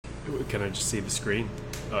Can I just see the screen?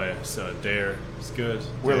 Oh yeah, so there. It's good.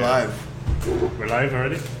 We're live. We're live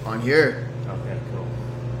already? On here. Okay, cool.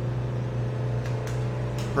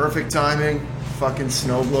 Perfect timing. Fucking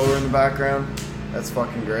snowblower in the background. That's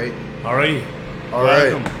fucking great. Alright.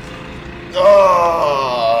 Alright.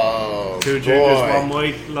 Oh, Two Juniors, One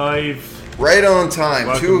Mic live. Right on time.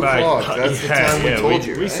 Welcome 2 back. o'clock. That's the time we told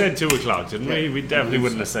you. We right? said 2 o'clock, didn't we? We definitely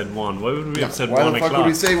wouldn't have said 1. Why would we have said 1 o'clock? o'clock? Why the fuck would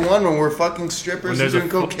we say 1 when we're fucking strippers and doing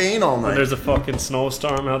cocaine all night? When there's a fucking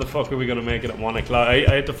snowstorm, how the fuck are we going to make it at 1 o'clock? I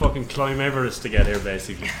had to fucking climb Everest to get here,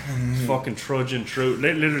 basically. Fucking trudging through.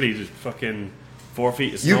 Literally just fucking 4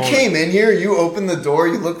 feet of snow. You came in here, you opened the door,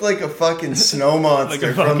 you looked like a fucking snow monster.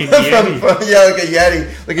 Like a fucking yeti. Like a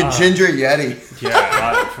yeti. Like a ginger yeti.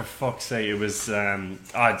 Yeah, for fuck's sake, it was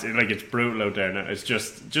it's brutal out there now. It's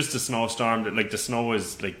just a snowstorm. That like the snow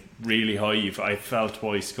is like really high. I fell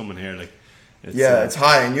twice coming here. Like, it's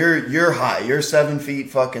high, and you're high. You're 7 feet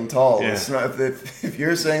fucking tall. Yeah. If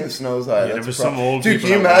you're saying the snow's high, that's there was a problem. some old Dude, people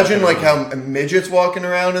can you that imagine like walking how midgets walking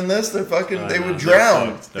around in this? They're fucking. They would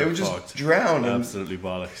drown. They would just drown. Absolutely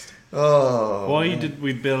bollocks. Oh. Why did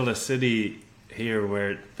we build a city here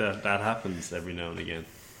where that happens every now and again?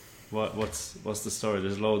 What's the story?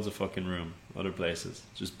 There's loads of fucking room. Other places,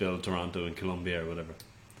 just build Toronto and Columbia or whatever.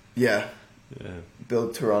 Yeah. Yeah.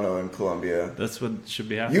 Build Toronto and Columbia. That's what should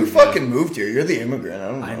be happening. You fucking moved here. You're the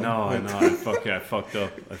immigrant. I know. I fucked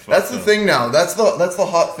up. That's the thing now. That's the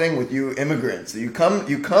hot thing with you immigrants. You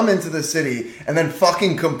come into the city and then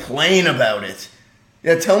fucking complain about it.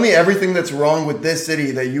 Yeah, tell me everything that's wrong with this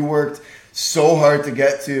city that you worked so hard to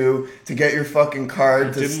get your fucking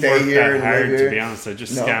card to stay here and live here. To be honest, I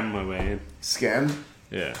just scammed my way in. Scammed?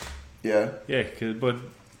 Yeah. Yeah. Yeah, but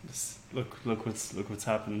look what's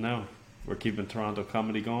happening now. We're keeping Toronto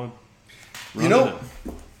comedy going. You know,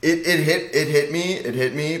 it hit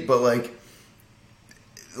me, but like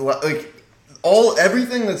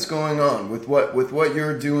everything that's going on with what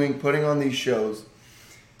you're doing, putting on these shows.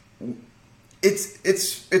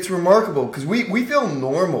 It's remarkable because we feel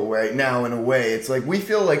normal right now in a way. It's like we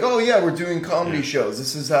feel like, oh yeah, we're doing comedy shows.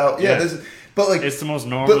 This is how this is, but like it's the most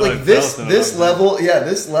normal. But like this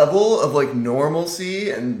level of like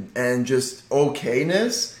normalcy and just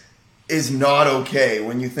okayness is not okay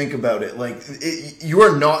when you think about it. Like you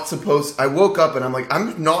are not supposed. I woke up and I'm like,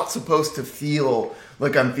 I'm not supposed to feel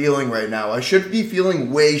like I'm feeling right now. I should be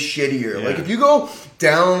feeling way shittier. Yeah. Like if you go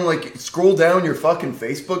down, like scroll down your fucking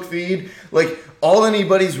Facebook feed, like all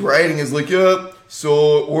anybody's writing is like, yeah,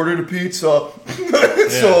 so ordered a pizza.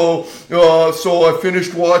 So I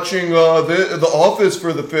finished watching The Office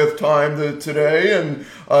for the 5th time today, and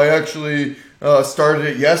I actually started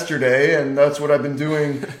it yesterday, and that's what I've been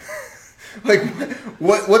doing. Like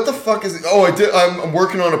what the fuck is it? Oh, I'm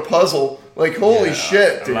working on a puzzle. Like holy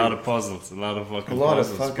shit, dude. A lot of puzzles, a lot of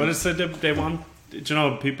puzzles. But it's like they want,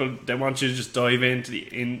 people, they want you to just dive into the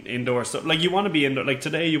indoor stuff. Like you want to be indoor. Like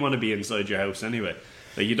today, you want to be inside your house anyway.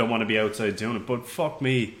 Like you don't want to be outside doing it. But fuck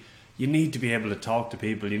me, you need to be able to talk to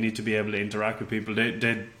people. You need to be able to interact with people.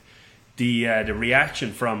 The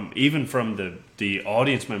reaction from the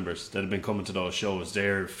audience members that have been coming to those shows,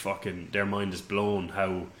 their mind is blown.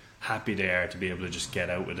 How happy they are to be able to just get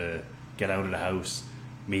out of the house,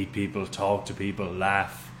 meet people, talk to people,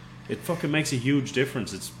 laugh. It fucking makes a huge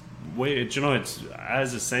difference. It's it's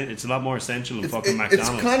a lot more essential than fucking McDonald's.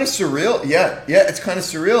 It's kind of surreal. Yeah, it's kind of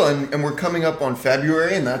surreal, and we're coming up on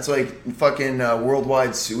February, and that's like fucking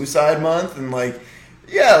Worldwide Suicide Month, and like.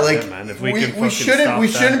 Yeah, like man, if we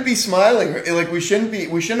shouldn't be smiling. Like we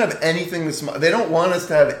shouldn't have anything to smile. They don't want us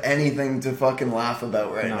to have anything to fucking laugh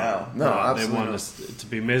about now. No, absolutely. They want us to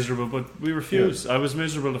be miserable, but we refuse. Yeah. I was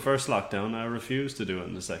miserable the first lockdown. I refused to do it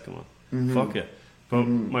in the second one. Mm-hmm. Fuck it. Put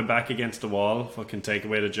my back against the wall. Fucking take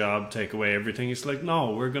away the job. Take away everything. It's like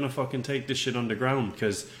no, we're gonna fucking take this shit underground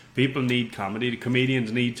because people need comedy. The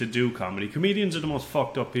comedians need to do comedy. Comedians are the most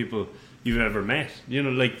fucked up people you've ever met.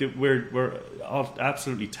 Like we're all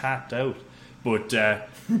absolutely tapped out, but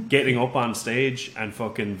getting up on stage and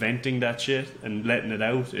fucking venting that shit and letting it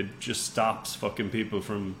out, it just stops fucking people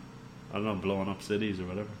from, I don't know, blowing up cities or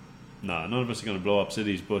whatever. No, none of us are going to blow up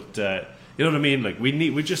cities, but you know what I mean. Like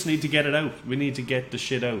we just need to get it out. We need to get the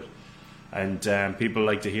shit out, and people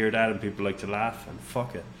like to hear that, and people like to laugh, and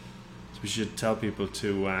fuck it. We should tell people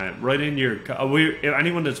to write in your.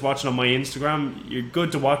 Anyone that's watching on my Instagram, you're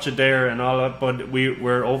good to watch it there and all that. But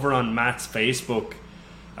we're over on Matt's Facebook,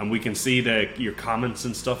 and we can see your comments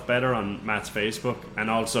and stuff better on Matt's Facebook.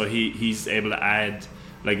 And also he's able to add,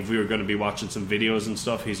 like if we were going to be watching some videos and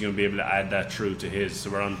stuff, he's going to be able to add that through to his.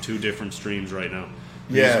 So we're on 2 different streams right now.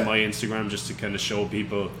 Using my Instagram just to kind of show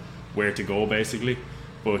people where to go basically.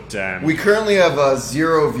 But we currently have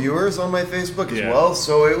 0 viewers on my Facebook as Yeah. well,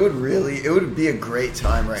 so it would be a great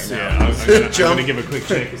time right so, now. yeah, I'm gonna give a quick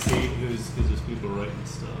check to see who's because there's people writing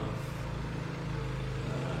stuff.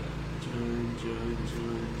 Join.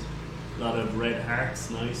 A lot of red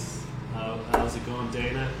hearts, nice. How's it going,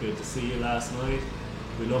 Dana? Good to see you last night.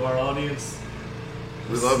 We love our audience.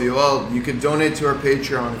 We love you all. You can donate to our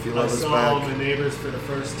Patreon if you love us I saw back. my neighbours for the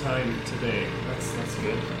first time today. That's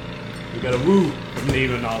good. We got a woo from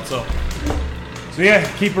Neiman also. So yeah,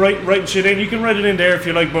 keep writing shit in. You can write it in there if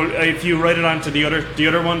you like, but if you write it onto the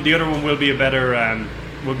other one will be a better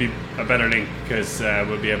link because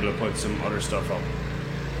we'll be able to put some other stuff up.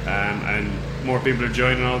 And more people are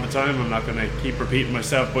joining all the time. I'm not going to keep repeating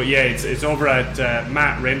myself, but yeah, it's over at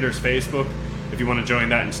Matt Render's Facebook. If you want to join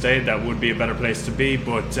that instead, that would be a better place to be.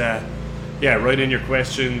 But yeah, write in your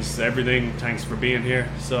questions, everything. Thanks for being here.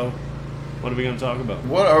 So, what are we going to talk about?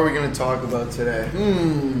 What are we going to talk about today?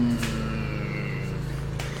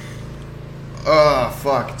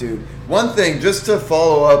 Fuck, dude. One thing, just to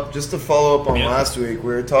follow up on last week,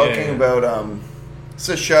 we were talking about. It's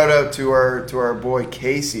a shout out to our boy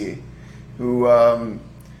Casey, who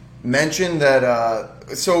mentioned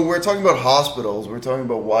that. So we're talking about hospitals. We're talking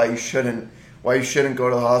about why you shouldn't go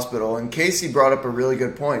to the hospital. And Casey brought up a really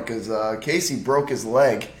good point because Casey broke his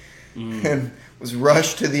leg and was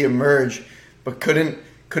rushed to the emerge, but couldn't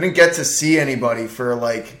get to see anybody for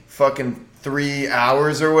like fucking 3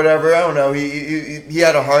 hours or whatever. I don't know. He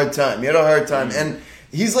had a hard time. And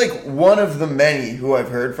he's like one of the many who I've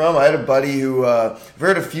heard from. I had a buddy who I've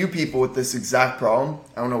heard a few people with this exact problem.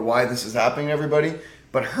 I don't know why this is happening to everybody,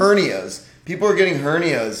 but hernias. People are getting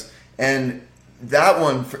hernias, and that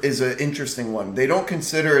one is an interesting one. They don't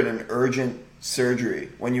consider it an urgent surgery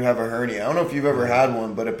when you have a hernia. I don't know if you've ever had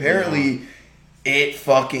one, but apparently it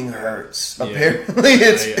fucking hurts. Yeah. Apparently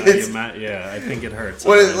I think it hurts.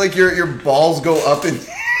 What is like your balls go up and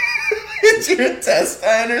into your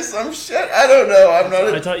intestine or some shit? I don't know.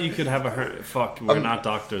 I thought you could have a hernia. Fuck, we're not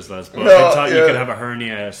doctors, lads. But I thought you could have a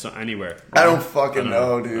hernia anywhere. I don't fucking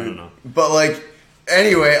know, dude. I don't know. But like,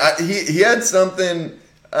 anyway, he had something.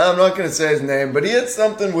 I'm not gonna say his name, but he had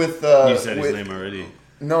something with. You said his name already.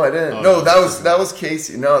 No, I didn't. Oh, no, that was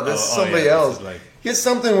Casey. No, that's somebody else. He had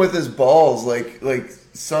something with his balls,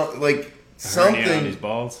 something on his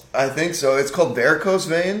balls. I think so. It's called varicose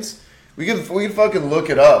veins. We can fucking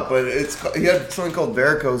look it up, but he had something called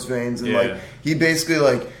varicose veins, and he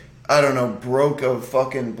basically I don't know, broke a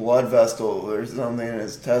fucking blood vessel or something in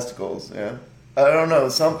his testicles. Yeah. I don't know,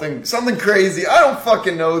 something crazy. I don't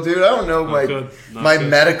fucking know, dude. I don't know my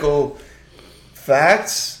medical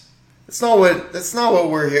facts. That's not what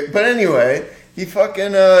we're here. But anyway, he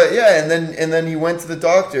fucking and then he went to the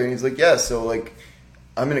doctor and he's like, yeah, so like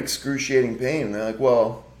I'm in excruciating pain. And they're like,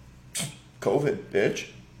 well, COVID, bitch.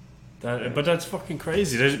 But that's fucking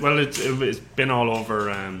crazy. It's been all over.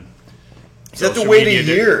 He's had to wait a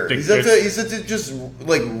year. He's had to just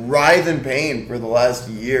like writhe in pain for the last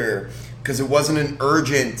year. Because it wasn't an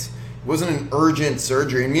urgent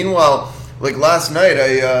surgery. And meanwhile, like last night,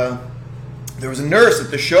 there was a nurse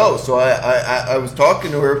at the show, so I was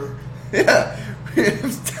talking to her. Yeah, I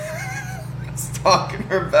was talking to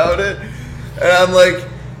her about it, and I'm like,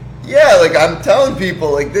 yeah, like I'm telling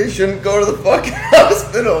people like they shouldn't go to the fucking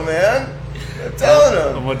hospital, man. I'm telling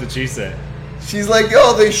them. And what did she say? She's like,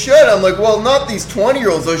 yo, they should. I'm like, well, not these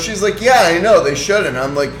 20-year-olds though. She's like, yeah, I know they shouldn't.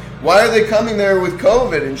 I'm like, why are they coming there with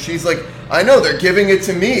COVID? And she's like, I know, they're giving it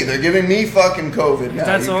to me. They're giving me fucking COVID now.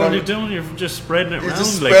 That's all you're doing. You're just spreading it around. You're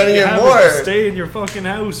just spreading it more. Stay in your fucking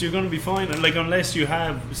house. You're going to be fine. And like, unless you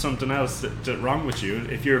have something else that's wrong with you,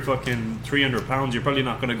 if you're fucking 300 pounds, you're probably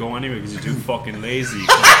not going to go anywhere because you're too fucking lazy.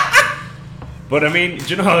 But I mean,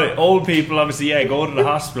 do you know, old people obviously, go to the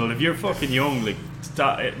hospital. If you're fucking young, like,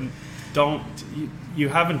 you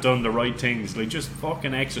haven't done the right things. Like, just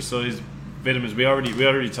fucking exercise, vitamins. We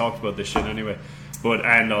already talked about this shit anyway. But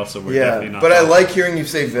and also we're definitely not. But I like hearing you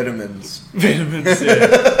say vitamins. Vitamins,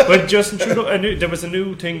 yeah. But Justin Trudeau, there was a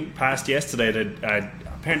new thing passed yesterday that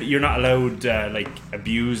apparently you're not allowed like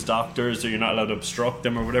abuse doctors, or you're not allowed to obstruct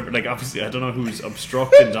them or whatever. Like obviously, I don't know who's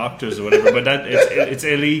obstructing doctors or whatever, but it's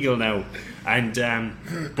illegal now. And and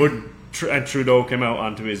Trudeau came out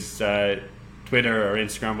onto his Twitter or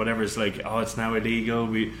Instagram, whatever. It's like, oh, it's now illegal.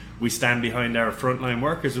 We stand behind our frontline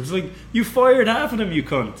workers. It was like, you fired half of them, you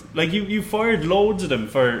cunt. Like you fired loads of them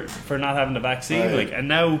for not having the vaccine. Right. Like, and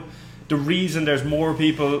now the reason there's more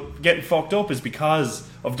people getting fucked up is because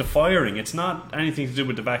of the firing. It's not anything to do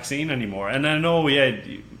with the vaccine anymore. And I know,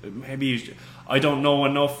 maybe I don't know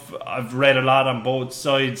enough. I've read a lot on both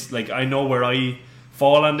sides. Like, I know where I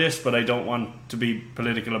fall on this, but I don't want to be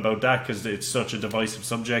political about that because it's such a divisive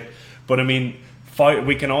subject. But I mean,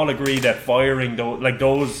 we can all agree that firing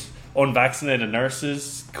those unvaccinated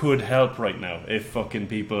nurses could help right now if fucking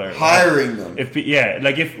people are hiring them. But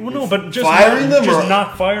just firing them, or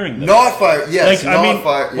not firing them. Not fire. Yes,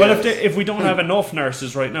 fire. Well, if we don't have enough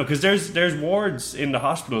nurses right now, because there's wards in the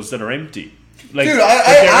hospitals that are empty. Like, dude,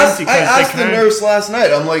 I asked the nurse last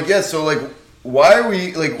night. I'm like, yeah, so like, why are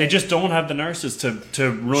we like? They just don't have the nurses to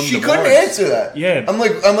run. She the couldn't wards. answer that. Yeah, I'm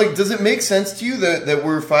like, does it make sense to you that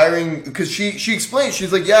we're firing? Because she explained,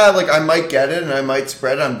 she's like, yeah, like I might get it and I might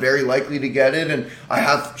spread it. I'm very likely to get it, and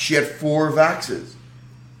she had 4 vaxes.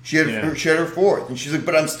 She had her 4th, and she's like,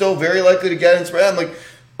 but I'm still very likely to get it and spread it. I'm like,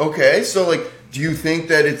 okay, so like, do you think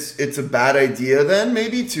that it's a bad idea then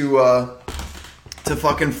maybe to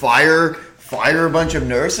fucking fire a bunch of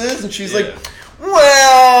nurses? And she's like,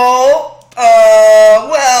 well,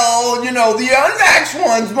 you know, the unvaxxed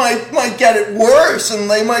ones might get it worse and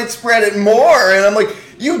they might spread it more. And I'm like,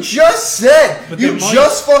 you just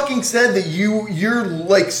fucking said that you're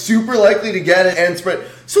like super likely to get it and spread.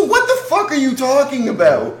 So what the fuck are you talking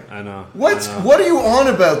about? I know. What are you on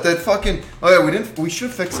about? That fucking. Oh yeah, we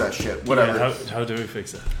should fix that shit. Whatever. Yeah, how do we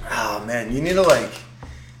fix it? Oh man, you need to like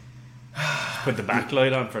put the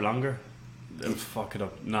backlight on for longer. It'll fuck it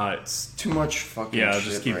up. No, it's too much fucking. Yeah, I'll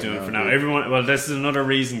shit just keep right doing now, it for now. dude. Everyone, well, this is another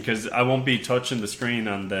reason because I won't be touching the screen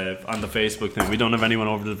on the Facebook thing. We don't have anyone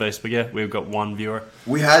over to the Facebook yet. We've got 1 viewer.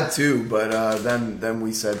 We had 2, but then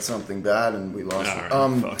we said something bad and we lost it.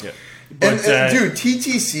 Fuck it. But, and dude,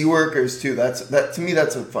 TTC workers too. That to me,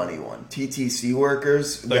 that's a funny one. TTC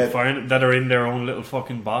workers that are in their own little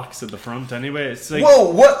fucking box at the front. Anyway, it's like,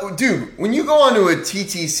 whoa, what, dude? When you go onto a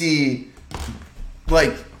TTC,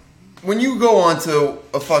 like. When you go onto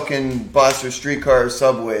a fucking bus or streetcar or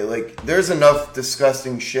subway, like, there's enough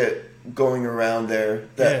disgusting shit going around there.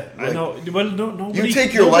 That, I know. Well, nobody, you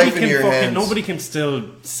take your life in your hands. Nobody can still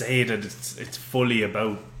say that it's fully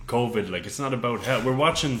about COVID. Like, it's not about health. We're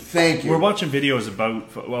watching. Thank you. We're watching videos about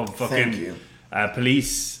fucking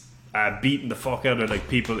police beating the fuck out of like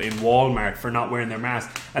people in Walmart for not wearing their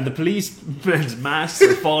mask, and the policemen's masks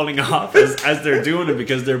are falling off as they're doing it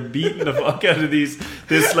because they're beating the fuck out of this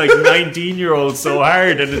like 19-year-old so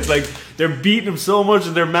hard, and it's like they're beating him so much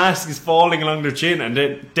and their mask is falling along their chin, and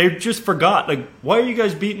they just forgot, like, why are you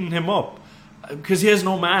guys beating him up? Because he has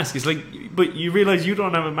no mask. It's like, but you realize you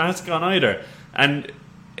don't have a mask on either, and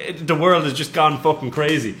the world has just gone fucking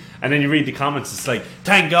crazy. And then you read the comments, it's like,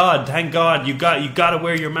 thank God, you got to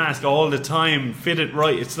wear your mask all the time, fit it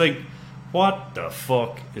right. It's like, what the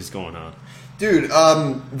fuck is going on, dude?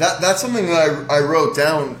 That's something that I wrote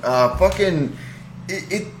down. The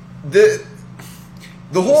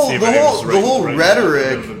whole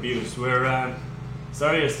rhetoric. Abuse. We're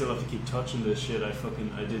sorry, I still have to keep touching this shit. I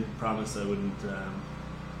did promise I wouldn't.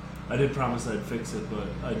 I did promise I'd fix it, but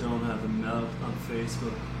I don't have a melt on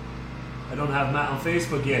Facebook. I don't have Matt on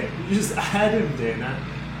Facebook yet. You just add him, Dana.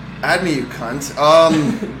 Add me, you cunt. No,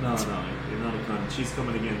 you're not a cunt. She's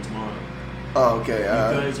coming again tomorrow. Oh, okay.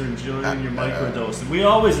 You guys are enjoying your microdosing. We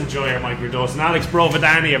always enjoy our microdosing. Alex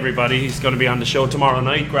Brovidani, everybody. He's going to be on the show tomorrow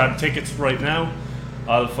night. Grab tickets right now.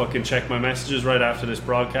 I'll fucking check my messages right after this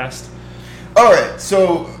broadcast. Alright,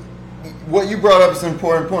 so what you brought up is an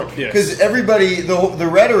important point, because everybody, the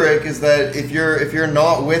rhetoric is that if you're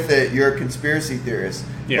not with it, you're a conspiracy theorist.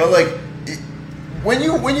 Yeah. But like, when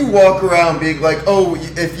you walk around being like, oh,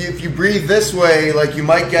 if you breathe this way, like, you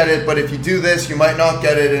might get it, but if you do this, you might not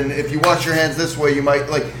get it, and if you wash your hands this way, you might,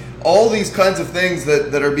 like, all these kinds of things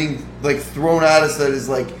that are being like thrown at us, that is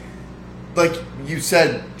like you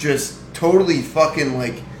said, just totally fucking,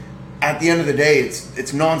 like, at the end of the day,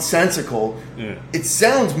 it's nonsensical. Yeah. It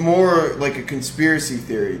sounds more like a conspiracy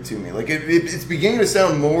theory to me. Like, it's beginning to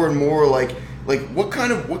sound more and more like what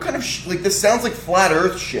kind of like, this sounds like flat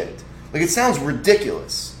Earth shit. Like, it sounds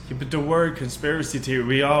ridiculous. Yeah, but the word conspiracy theory,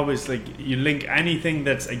 we always, like, you link anything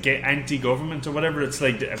that's anti-government or whatever. It's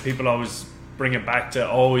like people always bring it back to,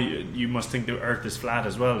 oh, you must think the Earth is flat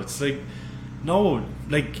as well. It's like, no,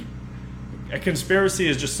 like, a conspiracy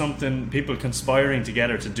is just something, people conspiring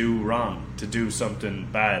together to do wrong, to do something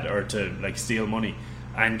bad, or to, like, steal money.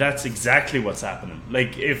 And that's exactly what's happening.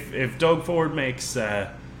 Like, if Doug Ford makes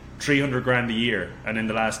 300 grand a year, and in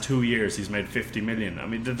the last 2 years he's made 50 million, I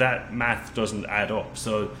mean, that math doesn't add up.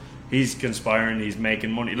 So he's conspiring, he's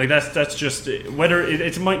making money. Like, that's just, whether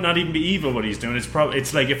it might not even be evil what he's doing.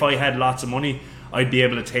 It's like, if I had lots of money, I'd be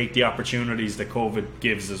able to take the opportunities that COVID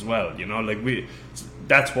gives as well. You know, like,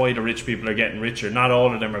 that's why the rich people are getting richer. Not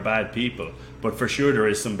all of them are bad people, but for sure there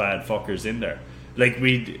is some bad fuckers in there. Like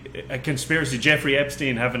a conspiracy. Jeffrey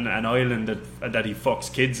Epstein having an island that he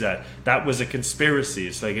fucks kids at. That was a conspiracy.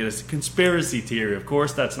 It's like it's a conspiracy theory. Of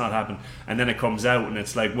course, that's not happened. And then it comes out, and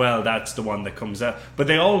it's like, well, that's the one that comes out. But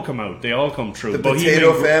they all come out. They all come true. The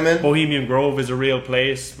potato famine. Bohemian Grove is a real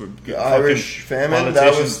place. The Irish famine.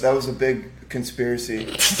 That was a big conspiracy.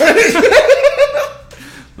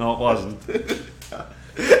 No, it wasn't.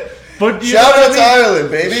 But shout out to Ireland,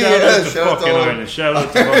 baby! Shout out to fucking Ireland! Shout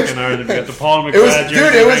out to fucking Ireland! We got the Paul McGrath.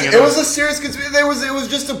 It was a serious conspiracy. It was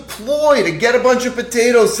just a ploy to get a bunch of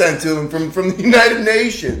potatoes sent to them from the United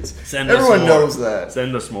Nations. Everyone knows that.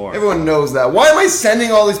 Send us more. Everyone knows that. Why am I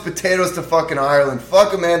sending all these potatoes to fucking Ireland?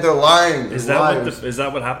 Fuck them, man! They're lying. Is that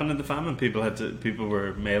what happened in the famine? People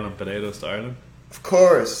were mailing potatoes to Ireland. Of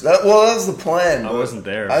course. That was the plan. I wasn't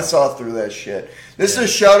there. I saw through that shit. This is a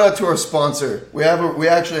shout out to our sponsor. We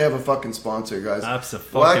actually have a fucking sponsor, guys.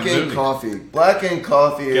 Absolutely. Black Ink Coffee. Black Ink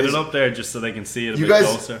Coffee. Get it up there just so they can see it a bit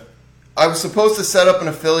closer. I was supposed to set up an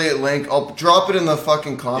affiliate link. I'll drop it in the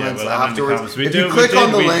fucking comments afterwards. If you click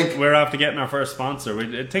on the link, we're after getting our first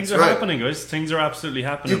sponsor. Things are happening, guys. Things are absolutely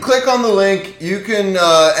happening. You click on the link, you can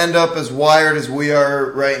end up as wired as we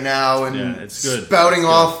are right now, and it's good. Spouting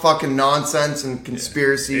off fucking nonsense and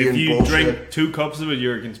conspiracy and bullshit. If you drink 2 cups of it,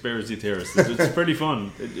 you're a conspiracy theorist. It's pretty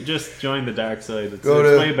fun. Just join the dark side. It's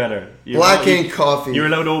way better. Black Ink Coffee. You're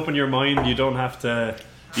allowed to open your mind. You don't have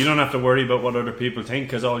to worry about what other people think,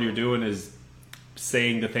 because all you're doing is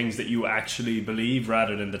saying the things that you actually believe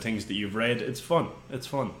rather than the things that you've read. It's fun. It's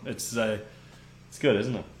good,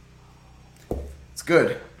 isn't it? It's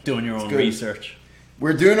good. Doing your own research.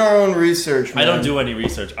 We're doing our own research, man. I don't do any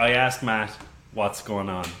research. I ask Matt what's going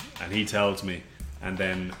on, and he tells me, and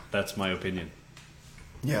then that's my opinion.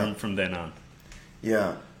 Yeah. From then on.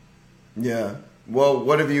 Yeah. Yeah. Well,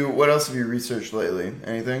 what else have you researched lately?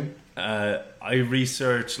 Anything? I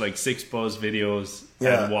research like 6 Buzz videos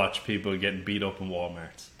and watch people getting beat up in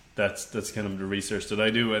Walmart. That's kind of the research that I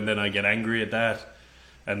do, and then I get angry at that,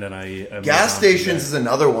 and then I gas stations is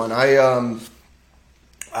another one. I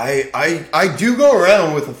do go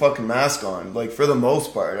around with a fucking mask on, like for the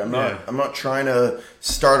most part. I'm not trying to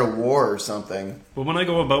start a war or something. But when I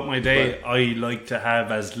go about my day, I like to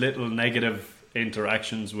have as little negative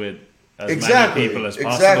interactions with as many people as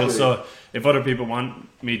possible. So if other people want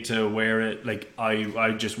me to wear it, like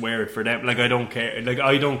I just wear it for them. Like I don't care. Like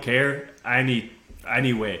I don't care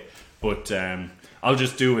anyway. But I'll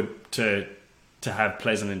just do it to have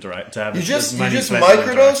pleasant interaction. You just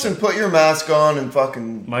microdose and put your mask on and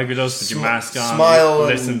fucking microdose. Put your mask on. Smile.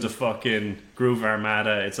 Listen to fucking Groove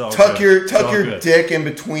Armada. It's all tuck good. your dick in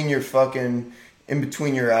between your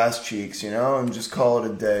ass cheeks, and just call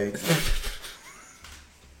it a day.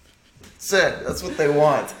 That's it. That's what they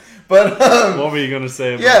want. But what were you gonna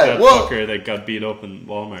say about that fucker that got beat up in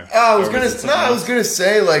Walmart? I was gonna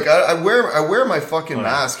say like I wear my fucking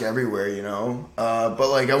mask everywhere, But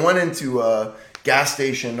like I went into a gas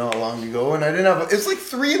station not long ago, and I didn't have. It's like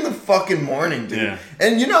 3 in the fucking morning, dude. Yeah.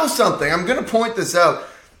 And you know something? I'm gonna point this out.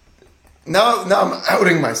 Now I'm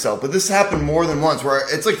outing myself, but this happened more than once. Where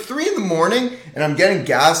it's like 3 in the morning, and I'm getting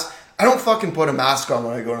gas. I don't fucking put a mask on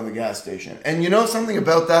when I go to the gas station. And you know something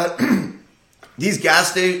about that? These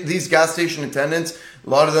gas station attendants, a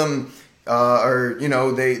lot of them are, they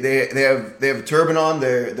have a turban on.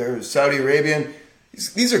 They're Saudi Arabian.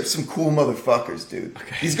 These are some cool motherfuckers, dude.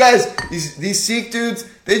 Okay. These guys, these Sikh dudes,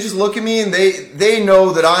 they just look at me and they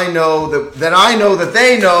know that I know that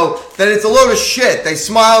they know that it's a load of shit. They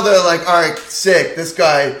smile. They're like, all right, sick. This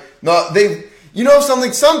guy, you know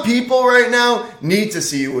something? Some people right now need to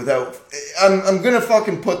see you without. I'm gonna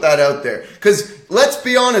fucking put that out there, because let's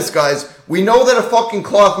be honest, guys. We know that a fucking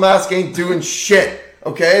cloth mask ain't doing shit.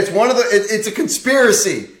 Okay, it's it's a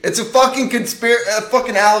conspiracy. It's a fucking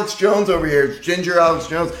fucking Alex Jones over here, it's Ginger Alex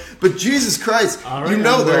Jones. But Jesus Christ, all right,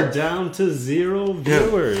 we're down to 0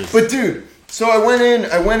 viewers. Yeah. But dude. So I went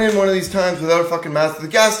in one of these times without a fucking mask. The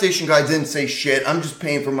gas station guy didn't say shit. I'm just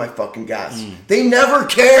paying for my fucking gas. They never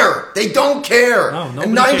care. They don't care. No,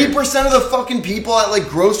 and 90% of the fucking people at like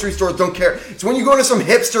grocery stores don't care. It's when you go to some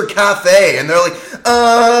hipster cafe and they're like,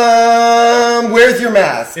 where's your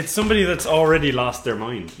mask? It's somebody that's already lost their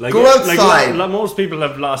mind. Like, go outside. Like most people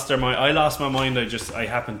have lost their mind. I lost my mind. I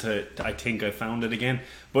think I found it again.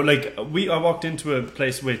 But like I walked into a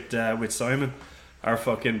place with Simon, our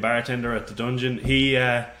fucking bartender at the Dungeon. He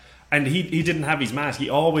didn't have his mask.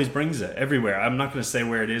 He always brings it everywhere. I'm not going to say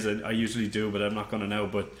where it is. I usually do, but I'm not going to know.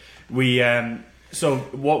 But we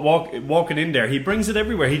walking in there, he brings it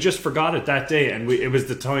everywhere. He just forgot it that day, and it was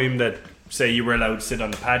the time that say you were allowed to sit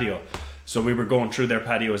on the patio. So we were going through their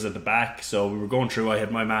patios at the back. So we were going through. I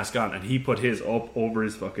had my mask on, and he put his up over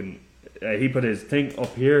his fucking he put his thing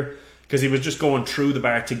up here because he was just going through the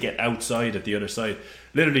bar to get outside at the other side.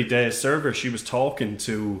 Literally, the server, she was talking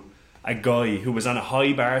to a guy who was on a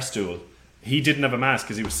high bar stool. He didn't have a mask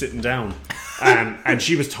because he was sitting down, and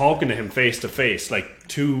she was talking to him face to face, like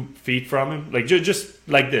 2 feet from him, like just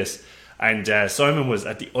like this. And Simon was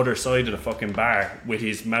at the other side of the fucking bar with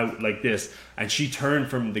his mouth like this, and she turned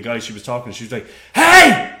from the guy she was talking to. She was like,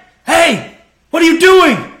 "Hey, what are you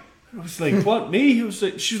doing?" I was like, "What, me?"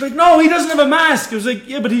 She was like, "No, he doesn't have a mask." I was like,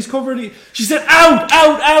 "Yeah, but he's covered." She said, "Out!"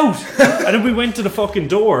 And then we went to the fucking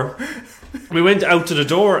door. We went out to the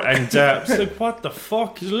door, and I was like, "What the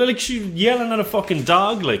fuck?" Like, she was yelling at a fucking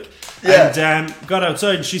dog, like. Yeah. And got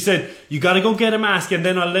outside, and she said, "You gotta go get a mask, and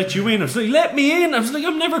then I'll let you in." I was like, "Let me in." I was like,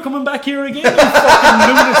 "I'm never coming back here again, you fucking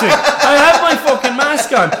lunatic." I had my fucking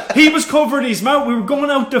mask on. He was covering his mouth. We were going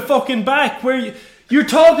out the fucking back where you're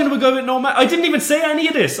talking to a guy with no mask. I didn't even say any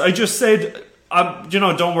of this. I just said,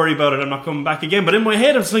 don't worry about it. I'm not coming back again. But in my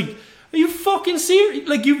head, I was like, are you fucking serious?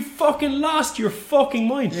 Like, you fucking lost your fucking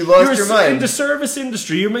mind. You lost your mind. In the service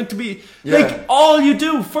industry, you're meant to be... Like, all you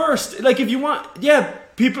do first... Like, if you want... Yeah,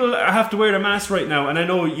 people have to wear a mask right now, and I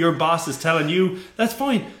know your boss is telling you, that's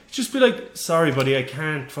fine. Just be like, "Sorry, buddy, I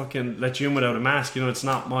can't fucking let you in without a mask. You know, it's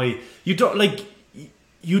not my... You don't, like...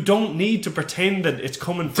 You don't need to pretend that it's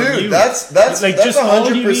coming from you. Dude, that's like, that's just 100%.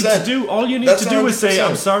 all you need to do. All you need That's to do is say, 100%.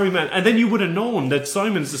 "I'm sorry, man," and then you would have known that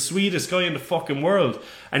Simon's the sweetest guy in the fucking world,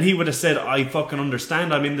 and he would have said, "I fucking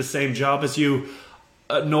understand. I'm in the same job as you.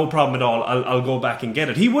 No problem at all. I'll go back and get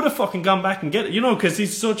it." He would have fucking gone back and get it, you know, because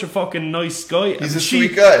he's such a fucking nice guy. He's a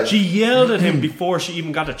sweet guy. She yelled at him before she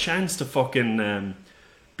even got a chance to fucking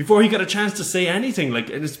before he got a chance to say anything.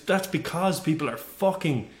 Like, and that's because people are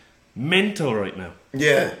fucking mental right now.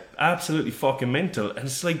 Yeah. Absolutely fucking mental. And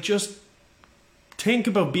it's like, just think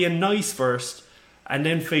about being nice first and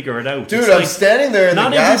then figure it out. Dude, I'm standing there in the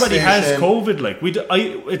gas not everybody station. has COVID. Like,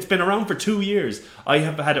 it's been around for 2 years. I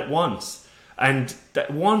have had it once. And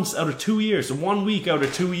that once out of 2 years, 1 week out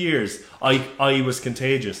of 2 years, I was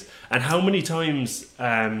contagious. And how many times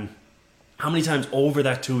over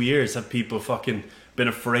that 2 years have people fucking been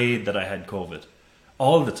afraid that I had COVID?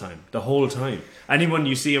 All the time, the whole time. Anyone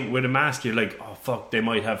you see with a mask, you're like, "Oh fuck, they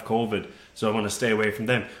might have COVID, so I want to stay away from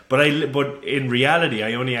them." But in reality,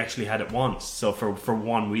 I only actually had it once. So for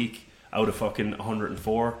 1 week out of fucking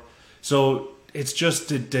 104. So it's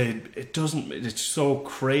just it doesn't. It's so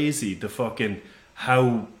crazy the fucking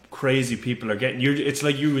how crazy people are getting. It's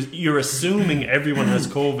like you're assuming everyone has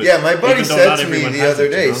COVID. Yeah, my buddy even though said not to me everyone the has other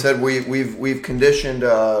it, day. you know? Said we've conditioned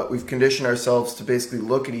ourselves to basically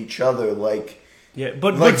look at each other like. Yeah,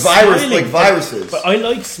 but viruses. But I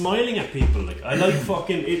like smiling at people. Like, I like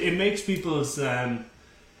fucking. It makes people's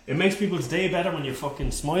day better when you're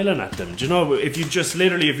fucking smiling at them. Do you know? If you just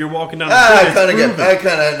literally, if you're walking down the street, I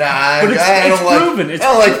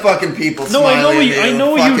don't like fucking people. No, I know smiling I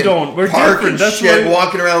know you don't. We're different. That's shit. why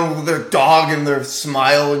Walking around with their dog and their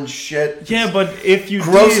smile and shit. Yeah, but if you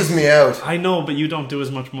grosses me out. I know, but you don't do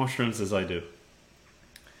as much mushrooms as I do.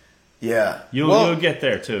 Yeah, you'll get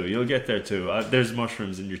there too. You'll get there too. There's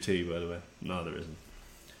mushrooms in your tea, by the way. No, there isn't.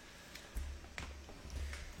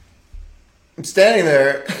 I'm standing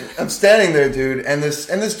there, dude, and this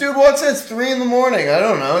dude walks in. It's 3 a.m. I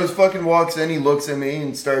don't know. He fucking walks in. He looks at me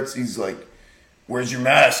and he's like, "Where's your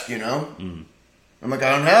mask?" You know. Mm. I'm like, "I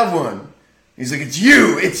don't have one." He's like, It's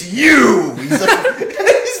you. He's like,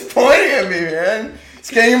 he's pointing at me, man. He's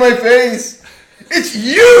getting in my face. It's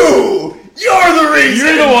you. You're the reason.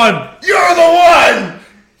 You're the one. You're the one.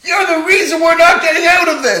 You're the reason we're not getting out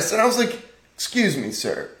of this. And I was like, "Excuse me,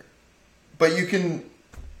 sir, but you can,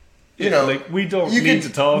 you know, like, we don't need to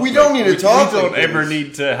talk. We don't need to talk. We don't ever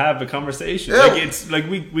need to have a conversation. Yeah. Like, it's like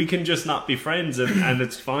we can just not be friends, and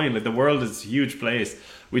it's fine. Like, the world is a huge place.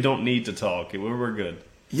 We don't need to talk. We're good."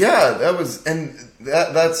 Yeah, that's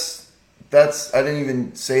I didn't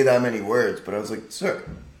even say that many words, but I was like, "Sir."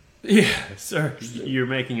 Yeah, sir, you're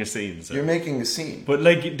making a scene, sir. You're making a scene. But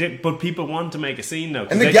but people want to make a scene now.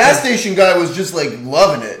 And the gas station guy was just like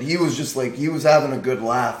loving it. He was just like, he was having a good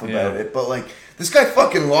laugh about it. But like, this guy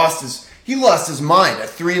fucking lost his mind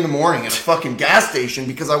at 3 a.m. at a fucking gas station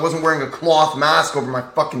because I wasn't wearing a cloth mask over my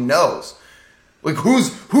fucking nose. Like,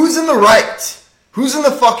 who's in the right? Who's in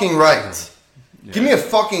the fucking right? Yeah. Give me a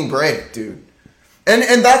fucking break, dude.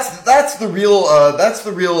 And that's the real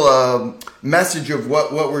message of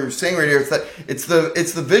what we're saying right here. It's that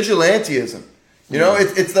it's the vigilantism. You know,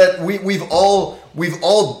 it's that we've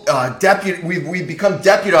become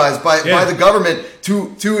deputized by the government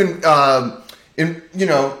to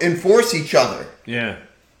enforce each other. Yeah,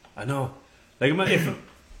 I know. Like, imagine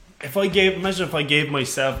if I gave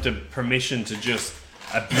myself the permission to just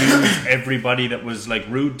abuse everybody that was like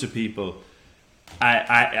rude to people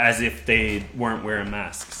as if they weren't wearing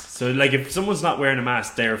masks. So like if someone's not wearing a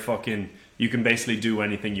mask, they're fucking, you can basically do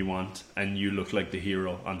anything you want and you look like the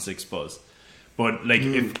hero on Six Buzz. But like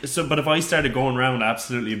but if I started going around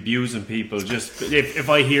absolutely abusing people, just if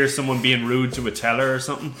I hear someone being rude to a teller or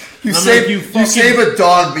something, you save a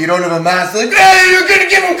dog, but you don't have a mask. Like, hey, you're gonna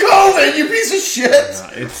give him COVID, you piece of shit.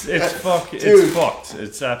 It's fucked.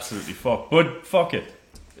 It's absolutely fucked. But fuck it.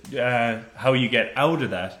 How you get out of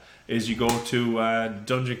that is you go to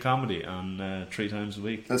Dungeon Comedy on 3 times a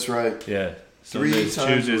week. That's right. Yeah, Sundays,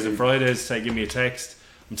 Tuesdays, and Fridays. Give me a text.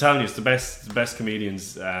 I'm telling you, it's the best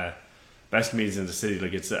comedians. Best comedians in the city.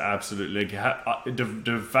 Like it's absolutely like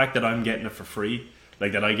the fact that I'm getting it for free,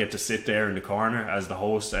 like that I get to sit there in the corner as the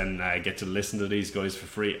host and get to listen to these guys for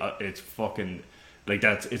free. It's fucking like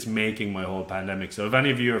that. It's making my whole pandemic. So if any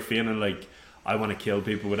of you are feeling like I want to kill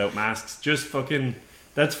people without masks, just fucking,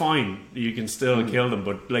 that's fine. You can still kill them,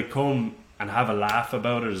 but like come and have a laugh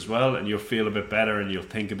about it as well, and you'll feel a bit better and you'll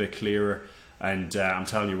think a bit clearer. And I'm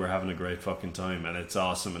telling you, we're having a great fucking time, and it's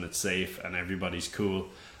awesome and it's safe and everybody's cool.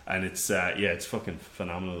 And it's it's fucking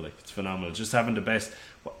phenomenal. Like it's phenomenal. Just having the best.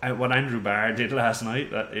 What Andrew Barr did last night,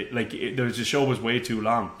 the show was way too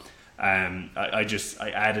long. I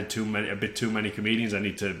added a bit too many comedians. I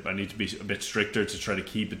need to be a bit stricter to try to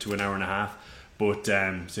keep it to an hour and a half. But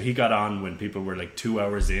so he got on when people were like 2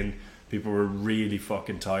 hours in. People were really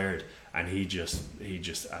fucking tired, and he just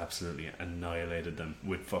absolutely annihilated them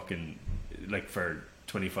with fucking like for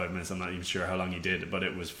 25 minutes. I'm not even sure how long he did, but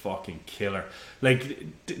it was fucking killer.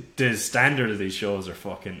 Like the standard of these shows are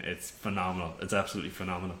fucking, it's phenomenal. It's absolutely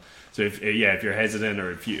phenomenal. So if you're hesitant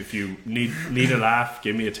or if you need a laugh,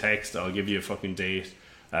 give me a text. I'll give you a fucking date.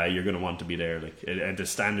 You're gonna want to be there. Like and the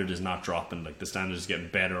standard is not dropping. Like the standard is getting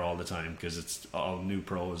better all the time because it's all new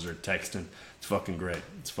pros are texting. It's fucking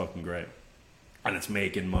great. And it's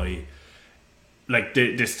making my, like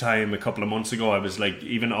this time a couple of months ago, I was like,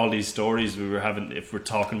 even all these stories we were having, if we're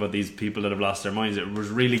talking about these people that have lost their minds, it was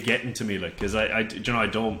really getting to me, like, because I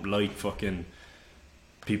don't like fucking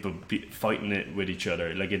people fighting it with each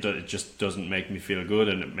other. Like it just doesn't make me feel good,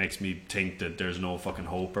 and it makes me think that there's no fucking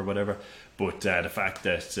hope or whatever. But the fact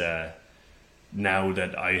that now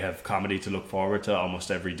that I have comedy to look forward to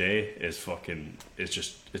almost every day is fucking,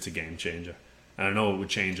 it's a game changer. And I know it would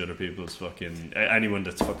change other people's fucking, anyone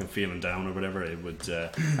that's fucking feeling down or whatever, it would,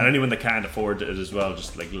 and anyone that can't afford it as well,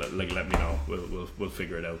 just like let me know. We'll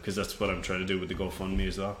figure it out, because that's what I'm trying to do with the GoFundMe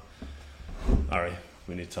as well. Alright,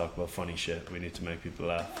 we need to talk about funny shit. We need to make people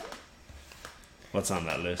laugh. What's on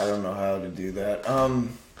that list? I don't know how to do that.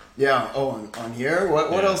 Yeah. Oh, on here.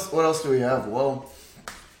 What else? What else do we have? Well,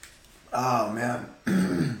 oh man.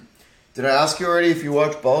 Did I ask you already if you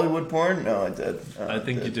watch Bollywood porn? No, I did. I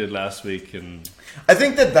think you did last week, and I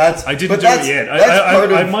think that's. I didn't do it yet.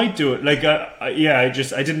 I might do it. Like, I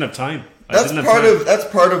didn't have time. That's part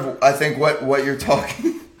of. I think what you're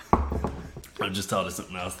talking. I just thought of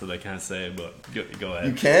something else that I can't say, but go ahead.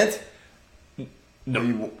 You can't. No.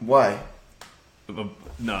 Why?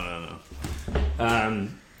 No.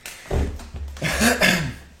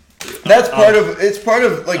 That's part of. It's part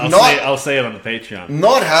of like I'll say it on the Patreon.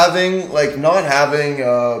 Not having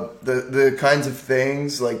the kinds of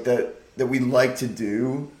things like that we like to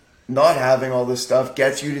do. Not having all this stuff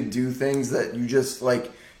gets you to do things that you just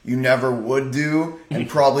like you never would do, and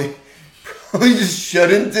probably just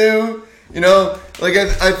shouldn't do. You know, like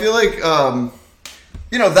I feel like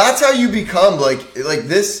that's how you become like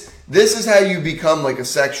this. This is how you become like a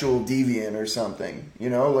sexual deviant or something, you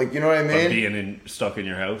know? Like, you know what I mean? Being stuck in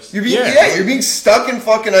your house? You're being stuck in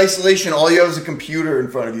fucking isolation. All you have is a computer in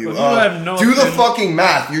front of you. Do the fucking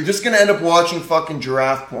math. You're just going to end up watching fucking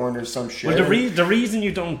giraffe porn or some shit. Well, the reason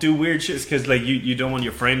you don't do weird shit is because like, you don't want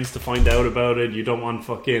your friends to find out about it. You don't want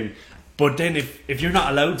fucking... But then if you're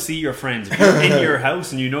not allowed to see your friends, if you're in your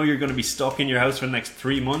house and you know you're going to be stuck in your house for the next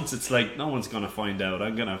 3 months, it's like, no one's going to find out.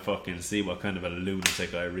 I'm going to fucking see what kind of a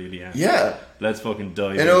lunatic I really am. Yeah. Let's fucking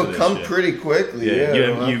dive into this it'll come shit pretty quickly.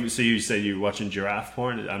 Yeah. So you say you're watching giraffe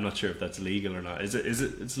porn? I'm not sure if that's legal or not.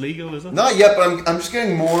 It's legal, is it? Not yet, but I'm just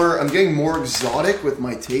getting more exotic with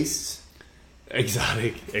my tastes.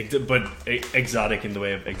 Exotic in the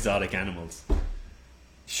way of exotic animals.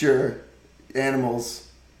 Sure. Animals.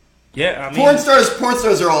 Yeah, I mean... Porn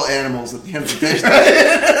stars are all animals at the end of the day.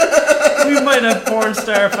 We might have porn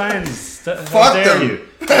star fans. Fuck them. How dare you?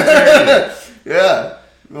 Yeah.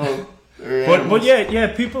 Well, but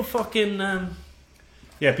yeah, people fucking...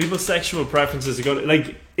 people's sexual preferences are going to...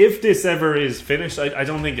 Like, if this ever is finished, I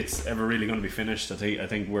don't think it's ever really going to be finished. I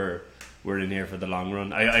think we're in here for the long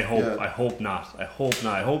run. I hope not. I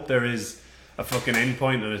hope there is a fucking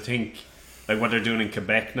endpoint, and I think like what they're doing in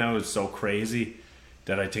Quebec now is so crazy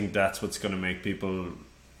that I think that's what's going to make people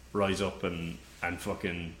rise up and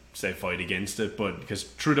fucking say fight against it. But because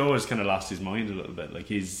Trudeau has kind of lost his mind a little bit, like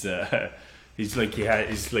he's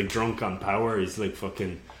like drunk on power. He's like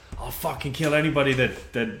fucking, I'll fucking kill anybody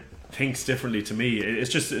that thinks differently to me.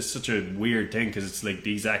 It's such a weird thing because it's like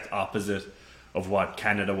the exact opposite of what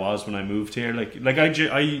Canada was when I moved here. Like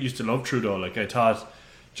I used to love Trudeau. Like I thought,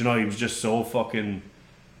 he was just so fucking.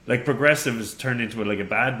 Like progressive has turned into like a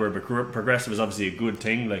bad word, but progressive is obviously a good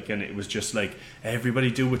thing. Like, and it was just like everybody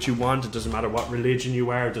do what you want. It doesn't matter what religion you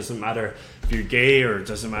are. It doesn't matter if you're gay, or it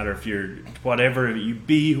doesn't matter if you're whatever. You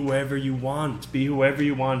be whoever you want. Be whoever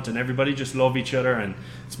you want, and everybody just love each other. And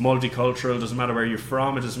it's multicultural. It doesn't matter where you're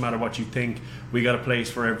from. It doesn't matter what you think. We got a place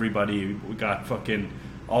for everybody. We got fucking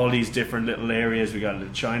all these different little areas. We got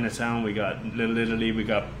little Chinatown. We got little Italy. We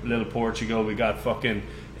got little Portugal. We got fucking.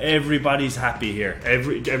 Everybody's happy here.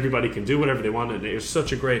 Everybody can do whatever they want, and it's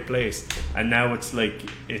such a great place. And now it's like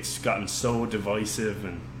it's gotten so divisive,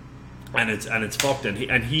 and it's fucked.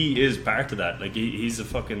 And he is part of that. Like he's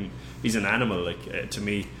an animal. Like to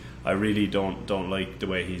me, I really don't like the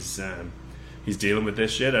way he's dealing with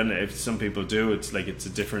this shit. And if some people do, it's like it's a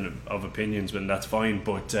different of opinions, but that's fine.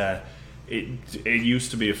 But it used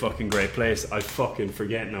to be a fucking great place. I fucking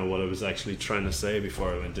forget now what I was actually trying to say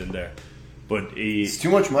before I went in there. But it's too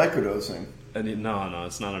much microdosing. No,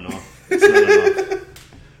 it's not enough. It's not enough.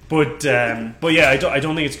 But yeah, I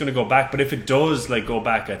don't think it's going to go back. But if it does go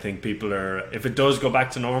back, I think people are. If it does go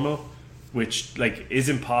back to normal, which is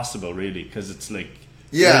impossible really, because it's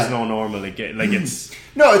there's no normal again. It's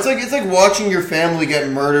no, it's like watching your family get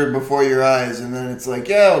murdered before your eyes, and then it's like,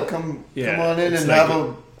 come on in and have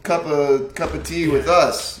a cup of tea with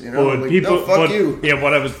us, you. Yeah,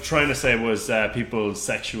 what I was trying to say was people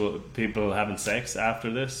having sex after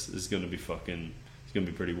this is going to be fucking. It's going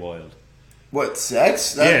to be pretty wild. What,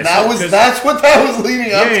 sex? That's what that was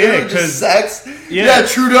leading up to. Just sex. Yeah,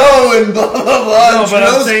 Trudeau and blah blah blah. No, but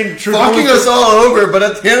I'm saying Trudeau fucking us all over. But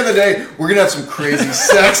at the end of the day, we're gonna have some crazy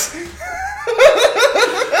sex.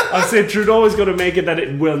 I'm saying Trudeau is going to make it that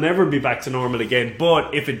it will never be back to normal again.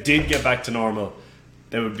 But if it did get back to normal,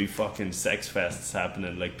 there would be fucking sex fests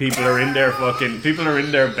happening. Like people are in their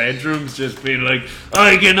bedrooms just being like,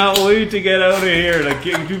 I cannot wait to get out of here. Like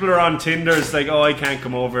people are on Tinder. It's like, I can't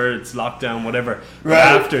come over. It's lockdown, whatever. Right.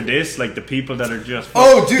 But after this, like the people that are just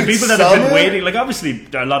the people that have been waiting. Like obviously,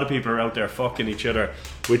 a lot of people are out there fucking each other,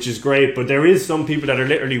 which is great. But there is some people that are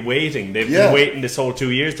literally waiting. They've been waiting this whole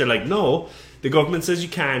 2 years. They're like, no, the government says you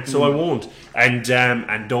can't, so I won't. And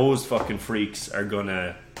those fucking freaks are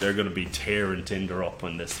gonna. They're going to be tearing Tinder up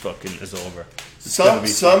when this fucking is over. Some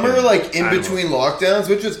are in between lockdowns,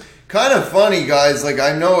 which is kind of funny, guys. Like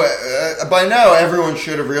I know by now everyone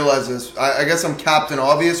should have realized this. I guess I'm Captain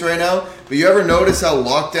Obvious right now. But you ever notice how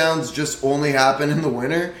lockdowns just only happen in the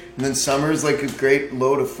winter, and then summer's like a great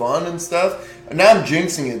load of fun and stuff? And now I'm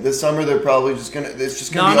jinxing it. This summer they're probably just gonna. It's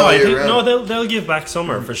just gonna be all year round. No, they'll give back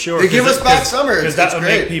summer for sure. They give us back summer because that would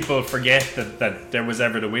make people forget that there was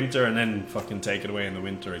ever the winter, and then fucking take it away in the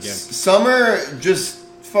winter again. Summer, just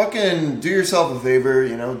fucking do yourself a favor.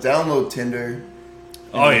 Download Tinder.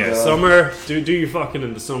 Summer. Do your fucking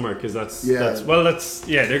in the summer because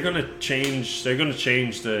they're gonna change. They're gonna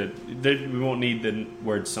change we won't need the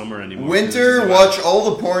word summer anymore. Winter, watch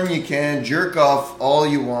all the porn you can, jerk off all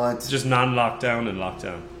you want. Just non-lockdown and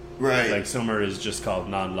lockdown. Right. Like summer is just called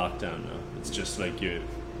non-lockdown now. It's just like you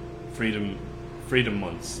freedom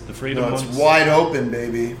months. The freedom months. It's wide open,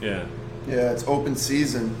 baby. Yeah. Yeah, it's open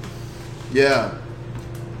season. Yeah.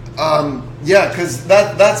 Because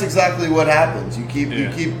that's exactly what happens. You keep.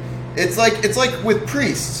 It's like with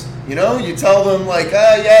priests. You tell them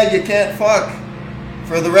you can't fuck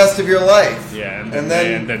for the rest of your life. Yeah, and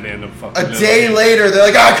then they end up fucking. A day later,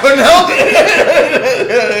 they're like, I couldn't help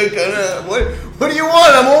it. What do you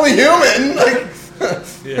want? I'm only human.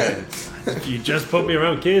 If you just put me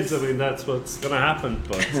around kids, I mean that's what's gonna happen.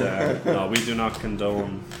 But no, we do not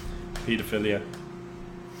condone pedophilia.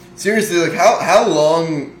 Seriously, how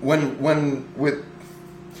long when with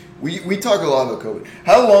we talk a lot about COVID.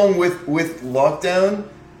 How long with lockdown?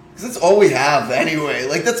 Because that's all we have anyway.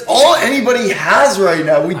 That's all anybody has right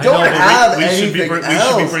now. We don't have anything else. We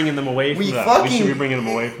should be bringing them away from that. We should be bringing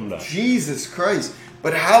them away from that. Jesus Christ!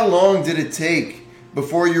 But how long did it take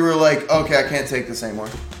before you were like, okay, I can't take this anymore?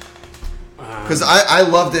 Because I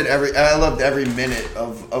loved it. I loved every minute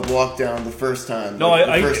of lockdown the first time.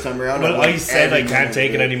 First time around. Well, I said I can't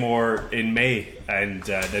take it anymore in May, and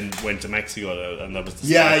then went to Mexico, and that was the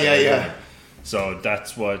yeah. So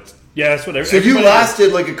that's what. Yeah, that's what. So you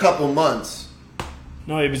lasted like a couple months.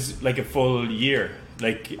 No, it was like a full year.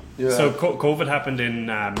 So COVID happened in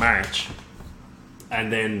March,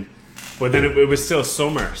 and then, but then it was still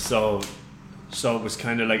summer, so it was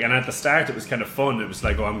kind of like, and at the start it was kind of fun. It was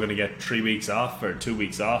like, oh, I'm going to get 3 weeks off or 2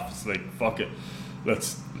 weeks off. It's like, fuck it,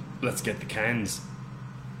 let's get the cans.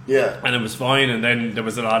 Yeah, and it was fine. And then there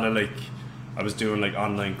was a lot of like, I was doing like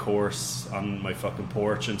online course on my fucking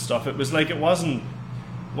porch and stuff. It was like, it wasn't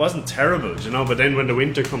terrible, you know. But then when the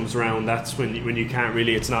winter comes around, that's when you can't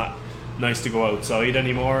really. It's not nice to go outside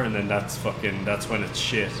anymore, and then that's when it's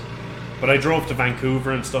shit. But I drove to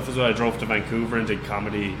Vancouver and stuff as well. I drove to Vancouver and did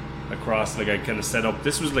comedy across. Like I kind of set up.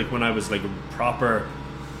 This was like when I was like a proper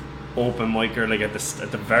open micer. Like at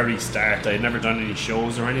the very start, I had never done any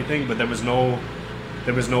shows or anything. But there was no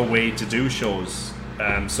way to do shows.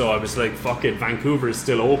 So I was like, fuck it, Vancouver is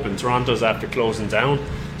still open. Toronto's after closing down.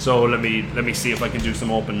 So let me see if I can do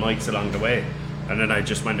some open mics along the way. And then I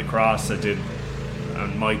just went across. I did a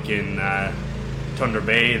mic in Thunder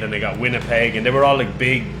Bay. Then I got Winnipeg, and they were all like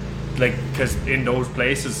big, like, because in those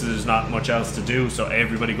places there's not much else to do. So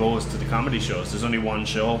everybody goes to the comedy shows. There's only one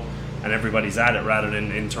show, and everybody's at it. Rather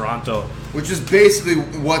than in Toronto, which is basically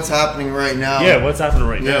what's happening right now. Yeah, what's happening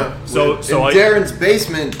right now. So in Darren's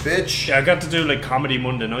basement, bitch. Yeah, I got to do like Comedy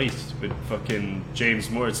Monday Night with fucking James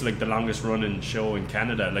Moore. It's like the longest running show in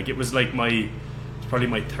Canada. Like it was like it's probably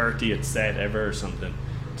my 30th set ever or something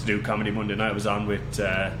to do Comedy Monday Night. I was on with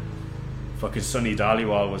fucking Sonny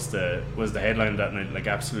Dollywall was the headline that night. Like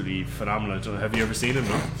absolutely phenomenal. Have you ever seen him?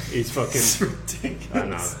 No, he's fucking. It's ridiculous. I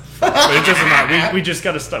know, but it doesn't matter. We just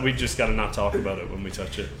gotta stop. We just gotta not talk about it when we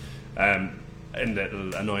touch it. And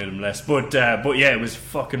it'll annoy him less. But yeah, it was a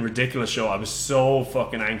fucking ridiculous show. I was so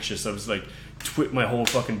fucking anxious. I was like, my whole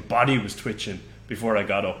fucking body was twitching before I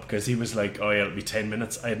got up, because he was like, oh yeah, it'll be 10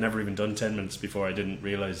 minutes. I had never even done 10 minutes before. I didn't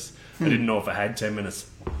realize. I didn't know if I had 10 minutes.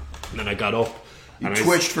 And then I got up. You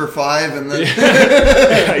twitched for 5 and then...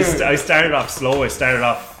 I started off slow. I started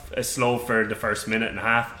off slow for the first minute and a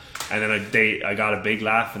half. And then I got a big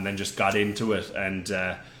laugh and then just got into it and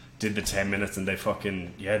did the 10 minutes, and they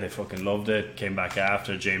fucking loved it. Came back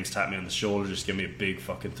after. James tapped me on the shoulder, just gave me a big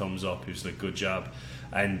fucking thumbs up. He was like, good job.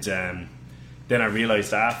 And then I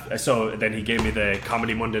realised so then he gave me the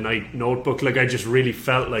Comedy Monday Night notebook. Like I just really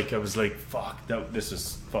felt like I was like, fuck, this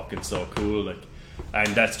is fucking so cool. Like, and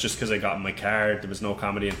that's just because I got in my car. There was no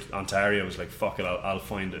comedy in Ontario. I was like, fuck it, I'll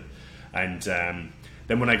find it. And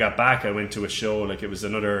then when I got back, I went to a show. Like it was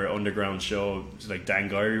another underground show. It was like Dan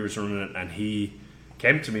Gowrie was running it, and he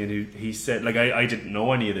came to me and he said, like I didn't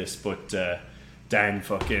know any of this, but Dan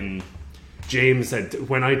fucking James said,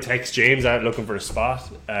 when I text James out looking for a spot,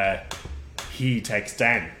 he texts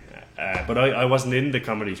Dan. But I wasn't in the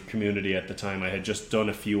comedy community at the time. I had just done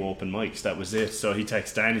a few open mics. That was it. So he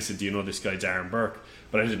texted Dan. He said, do you know this guy Darren Burke?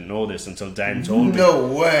 But I didn't know this until Dan told me. No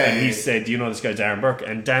way. And he said, do you know this guy Darren Burke?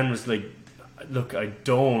 And Dan was like, look, I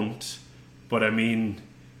don't. But I mean,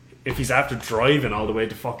 if he's after driving all the way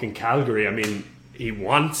to fucking Calgary, I mean, he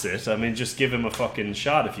wants it. I mean, just give him a fucking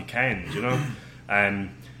shot if you can, you know?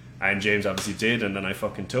 And James obviously did, and then I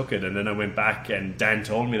fucking took it, and then I went back, and Dan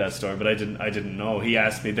told me that story, but I didn't know. He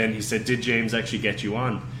asked me then. He said, "Did James actually get you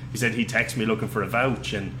on?" He said he texted me looking for a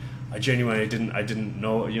vouch, and I genuinely didn't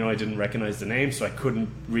know. You know, I didn't recognize the name, so I couldn't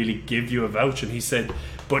really give you a vouch. And he said,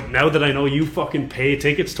 "But now that I know you fucking pay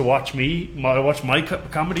tickets to watch my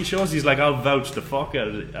comedy shows, he's like, I'll vouch the fuck out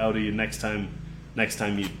of you next time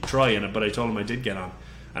you try." And but I told him I did get on,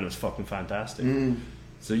 and it was fucking fantastic.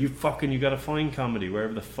 So you gotta find comedy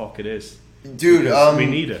wherever the fuck it is, dude. We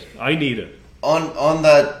need it. I need it. On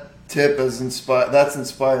that tip, that's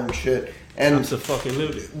inspiring shit. And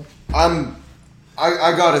absolutely. I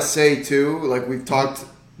gotta say too, like we've talked.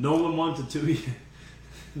 No one wanted 2 years.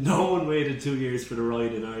 No one waited 2 years for the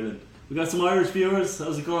ride in Ireland. We got some Irish viewers.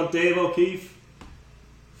 How's it going, Dave O'Keefe?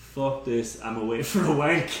 Fuck this. I'm away for a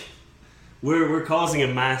wank. We're causing a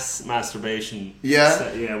mass masturbation.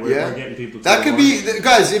 Yeah, we're getting people. That could be,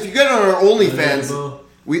 guys. If you get on our OnlyFans,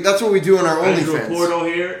 that's what we do on our OnlyFans. Porto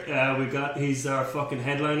here. He's our fucking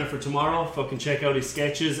headliner for tomorrow. Fucking check out his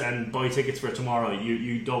sketches and buy tickets for tomorrow.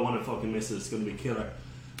 You don't want to fucking miss it. It's going to be killer.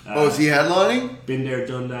 Is he headlining? Been there,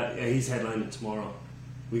 done that. Yeah, he's headlining tomorrow.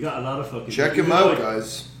 We got a lot of fucking. Check him out,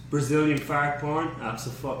 guys. Brazilian fart porn,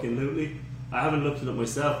 absolutely. I haven't looked it up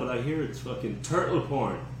myself, but I hear it's fucking turtle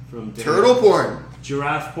porn. From turtle porn,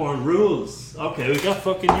 giraffe porn rules. Okay, we got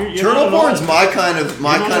fucking. Turtle porn's my kind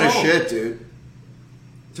of shit, dude.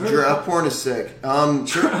 Giraffe porn is sick.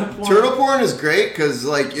 Turtle porn is great because,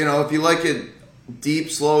 like, you know, if you like it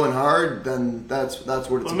deep, slow, and hard, then that's what it's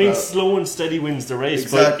about. I mean, slow and steady wins the race.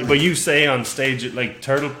 Exactly. But you say on stage, like,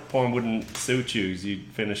 turtle porn wouldn't suit you. You'd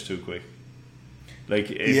finish too quick. Like,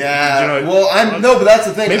 but that's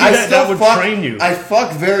the thing. Maybe I that would train you. I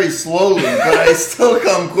fuck very slowly, but I still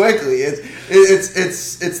come quickly.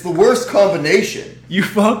 It's the worst combination. You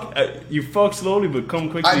fuck slowly, but come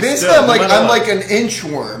quickly. Basically, I'm like an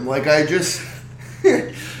inchworm. Like I just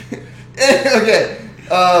okay.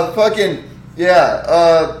 Fucking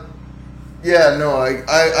yeah. Yeah. No.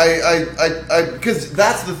 I because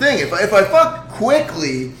that's the thing. If I fuck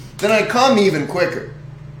quickly, then I come even quicker.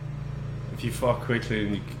 If you fuck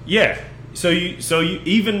quickly, So you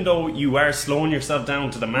even though you are slowing yourself down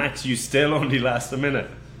to the max, you still only last a minute.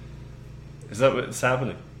 Is that what's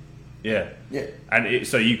happening? Yeah. Yeah. And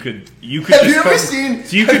so you could Have you ever seen?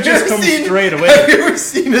 So you could just come straight away. Have you ever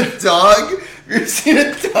seen a dog?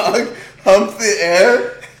 Hump the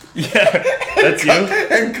air? Yeah. That's you.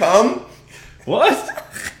 And come? What?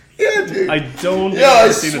 Yeah, dude. I don't. Yeah, I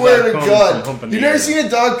swear to God. You never seen a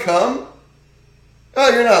dog come? Oh,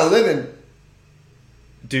 you're not living.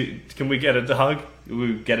 Can we get a dog?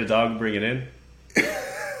 We get a dog and bring it in?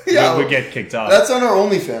 Yeah. We get kicked off. That's on our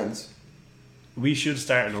OnlyFans. We should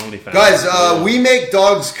start an OnlyFans. Guys, we make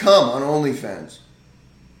dogs come on OnlyFans.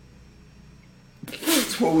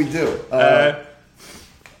 That's what we do.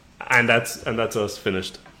 And that's us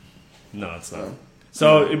finished. No, it's not.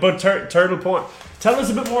 So, but turtle porn. Tell us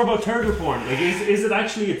a bit more about turtle porn. Like, is it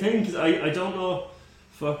actually a thing? Because I don't know.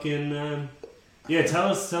 Fucking yeah. Tell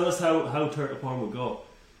us how turtle porn would go.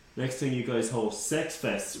 Next thing you guys host Sex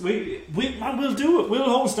Fest. We'll do it. We'll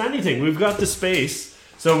host anything. We've got the space.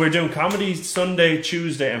 So we're doing comedy Sunday,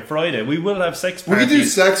 Tuesday, and Friday. We will have sex parties. We can do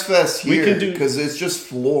Sex Fest here because it's just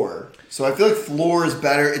floor. So I feel like floor is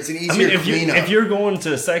better. It's an easier cleanup. If you're going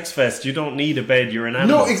to Sex Fest, you don't need a bed. You're an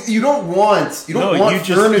animal. No, you don't want furniture.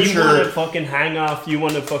 You want to fucking hang off. You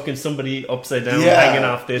want to fucking somebody upside down hanging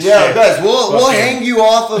off this. Yeah, shit. Guys, we'll hang you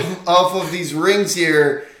off of these rings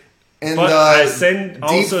here, and send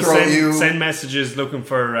you. Send messages looking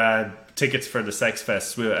for tickets for the Sex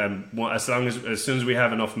Fest. As soon as we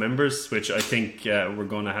have enough members, which I think we're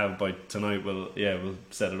going to have by tonight, we'll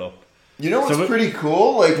set it up. You know what's pretty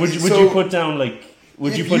cool? Like, would you put down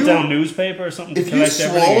down newspaper or something? If you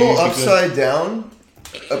swallow upside down,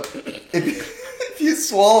 if you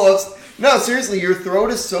swallow no, seriously, your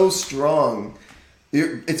throat is so strong.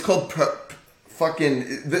 It's called fucking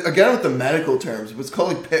again with the medical terms. It's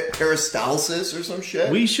called like peristalsis or some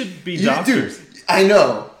shit. We should be doctors. Dude, I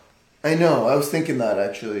know. I was thinking that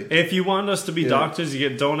actually. If you want us to be doctors, you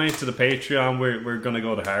get donate to the Patreon. We're gonna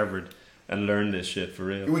go to Harvard and learn this shit for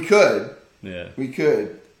real. We could. Yeah. We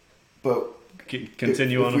could. But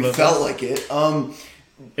continue on if we felt like it.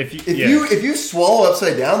 If you swallow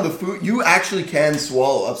upside down, the food you actually can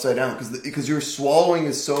swallow upside down because your swallowing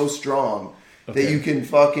is so strong that you can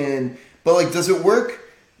fucking. But like, does it work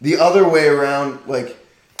the other way around? Like,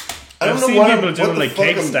 I've seen people doing like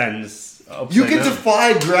cake stands. You can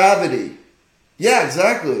defy gravity. Yeah,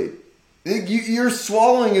 exactly. Your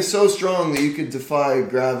swallowing is so strong that you could defy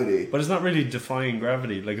gravity. But it's not really defying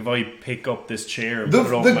gravity. Like if I pick up this chair and put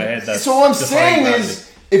it over my head, that's so what I'm saying gravity.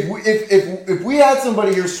 Is, if we had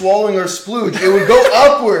somebody here swallowing our splooge, it would go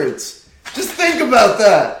upwards. Just think about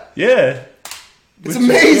that. Yeah. It's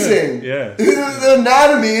amazing. Yeah. The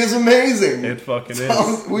anatomy is amazing. It fucking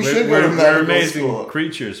is. We should go to medical amazing school.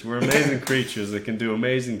 creatures. We're amazing creatures that can do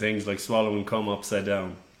amazing things like swallow and come upside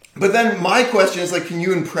down. But then my question is like, can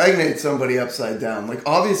you impregnate somebody upside down? Like,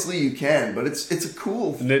 obviously you can, but it's a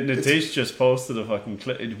cool. Natish just posted a fucking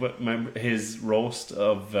clip. Remember his roast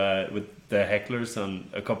of with the hecklers on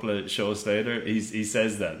a couple of shows later. He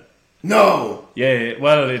says that. No. Yeah.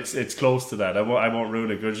 Well, it's close to that. I won't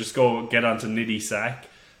ruin it. We'll just go get onto Nitty Sack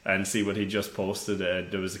and see what he just posted.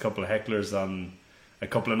 There was a couple of hecklers on a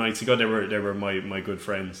couple of nights ago. They were my good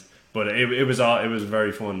friends. But it was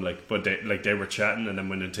very fun. Like, but they were chatting, and then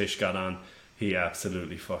when Natish got on, he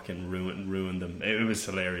absolutely fucking ruined them. It was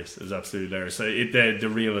hilarious. It was absolutely hilarious. So the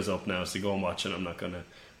reel is up now, so go and watch it. I'm not gonna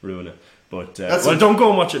ruin it, but don't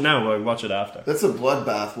go and watch it now. Watch it after. That's a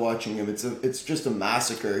bloodbath. Watching him, it's just a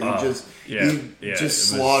massacre. He just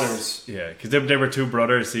slaughters. Because they were two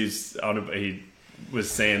brothers. He was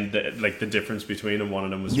saying that like the difference between them. One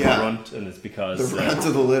of them was runt, and it's because the runt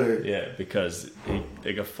of the litter. Yeah, because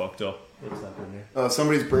they got fucked up. What's happening here? Oh,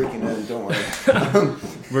 somebody's breaking in. Don't worry.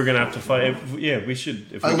 We're gonna have to fight. We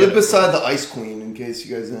should. I live beside the Ice Queen. In case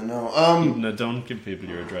you guys didn't know. No, don't give people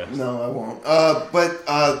your address. No, I won't.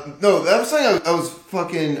 No, that was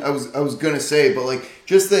something I was gonna say, but like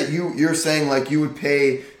just that you're saying like you'd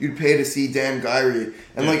pay to see Dan Gyrie,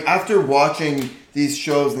 and like after watching these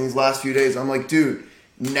shows in these last few days, I'm like, dude,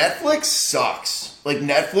 Netflix sucks. Like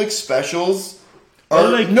Netflix specials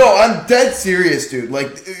No, I'm dead serious, dude.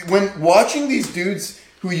 Like, when watching these dudes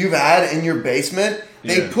who you've had in your basement,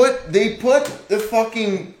 they put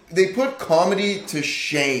comedy to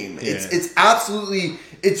shame. It's absolutely,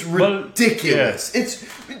 it's ridiculous.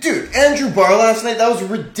 Dude, Andrew Barr last night, that was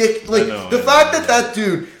ridiculous. Like, the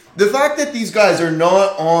fact that these guys are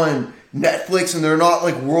not on Netflix and they're not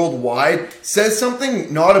like worldwide says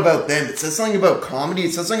something not about them. It says something about comedy.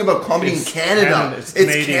 It says something about comedy in Canada. It's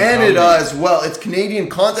Canada comedy as well. It's Canadian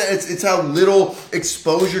content. It's how little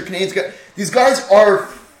exposure Canadians get. These guys are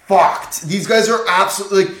fucked. These guys are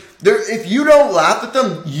absolutely like, if you don't laugh at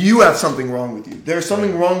them, you have something wrong with you. There's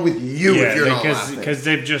something wrong with you if you're not laughing. Because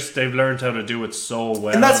they've learned how to do it so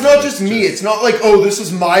well. And that's not just me. It's not like, oh, this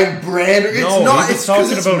is my brand. It's not. He was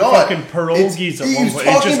talking about fucking pierogies at one point.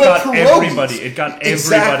 It just got everybody. It got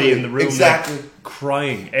everybody in the room like,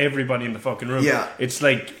 crying. Everybody in the fucking room. Yeah. It's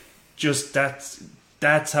like, just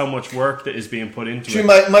that's how much work that is being put into it.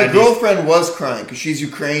 My girlfriend was crying because she's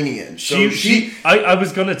Ukrainian. So I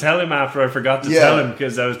was going to tell him after I forgot to tell him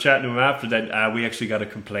because I was chatting to him after that. We actually got a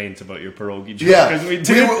complaint about your pierogi joke.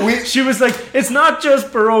 Yeah. She was like, it's not just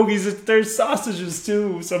pierogies, there's sausages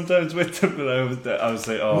too sometimes with them. And I was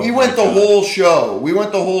like, oh. We went the whole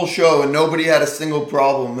show and nobody had a single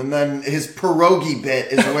problem. And then his pierogi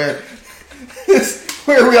bit is where...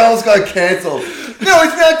 where we almost got cancelled. No,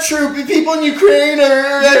 it's not true. People in Ukraine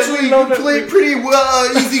are actually pretty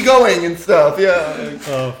easygoing and stuff. Yeah.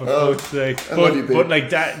 Oh, for fuck's sake! But like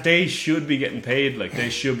that, they should be getting paid. Like they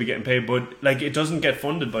should be getting paid. But like it doesn't get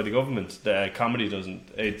funded by the government. The comedy doesn't.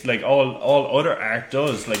 It's like all other art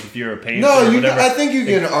does. Like if you're a painter. No, or whatever, I think you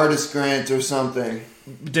get an artist grant or something.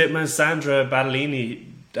 Sandra Battellini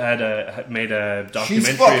made a documentary.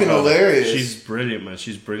 She's fucking hilarious. She's brilliant, man.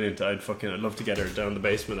 She's brilliant. I'd love to get her down the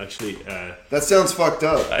basement. Actually, that sounds fucked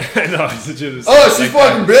up. I know. She's like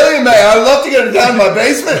fucking brilliant, man. I'd love to get her down in my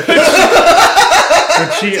basement. But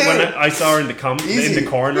when I saw her in the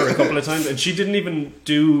corner a couple of times, and she didn't even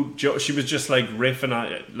do. She was just like riffing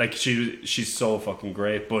on it. Like she's so fucking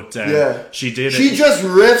great. But she did. She just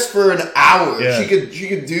riffs for an hour. Yeah. She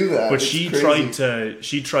could do that. But she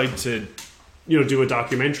tried to. Do a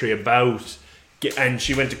documentary about, and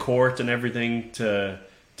she went to court and everything to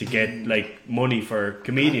get like money for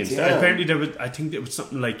comedians. Apparently, I think there was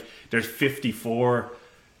something like there's 54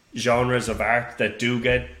 genres of art that do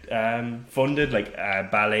get funded, like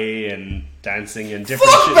ballet and dancing and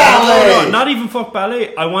different fuck shit. Ballet! No, not even fuck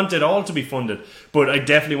ballet. I want it all to be funded, but I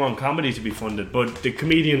definitely want comedy to be funded. But the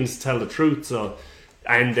comedians tell the truth,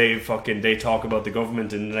 and they talk about the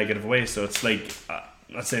government in a negative way. So it's like.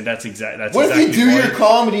 I'm not saying that's exactly. What if you do your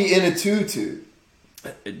comedy in a tutu?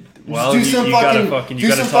 Well, do some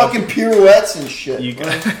fucking pirouettes and shit. You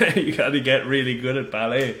gotta get really good at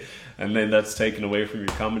ballet, and then that's taken away from your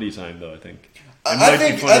comedy time, though. I think.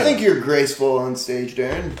 I think you're graceful on stage,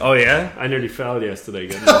 Darren. Oh yeah, I nearly fell yesterday.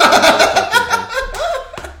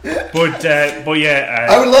 But yeah,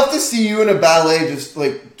 I would love to see you in a ballet, just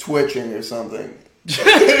like twitching or something.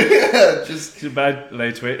 Just a bad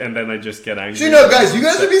late tweet, and then I just get angry. Guys, you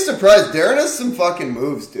guys would be surprised. Darren has some fucking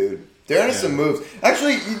moves, dude. Darren has some moves.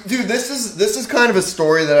 Actually, dude, this is kind of a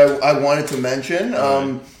story that I wanted to mention.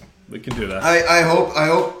 We can do that. I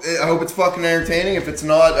hope it's fucking entertaining. If it's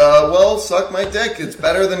not, suck my dick. It's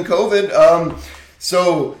better than COVID.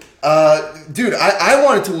 Dude, I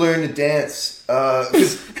wanted to learn to dance.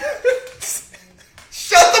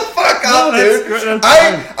 Shut the fuck up, dude.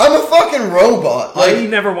 I'm a fucking robot. Like, I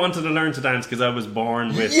never wanted to learn to dance because I was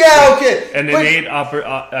born with an innate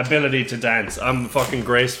ability to dance. I'm fucking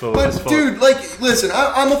graceful as fuck. Dude, like, listen,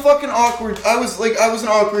 I'm a fucking awkward. I was an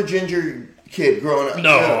awkward ginger kid growing up.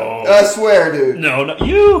 No, I swear, dude. No, not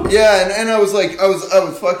you. Yeah, and I was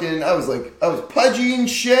pudgy and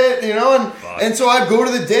shit, and so I'd go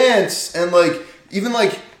to the dance and even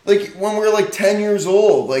when we were like 10 years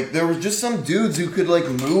old, like there was just some dudes who could like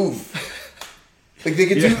move. Like they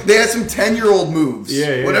could do, they had some 10-year-old moves.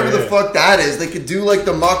 Whatever the fuck that is. They could do like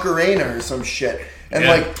the Macarena or some shit. And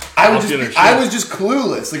I was just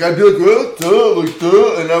clueless. Like I'd be like,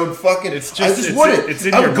 and I would fucking,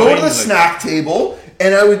 I would go to the snack table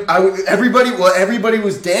and everybody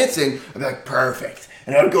was dancing. I'd be like, perfect.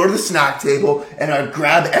 And I would go to the snack table and I'd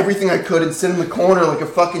grab everything I could and sit in the corner like a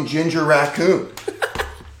fucking ginger raccoon.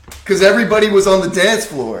 Because everybody was on the dance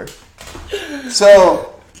floor.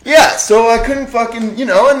 So I couldn't fucking,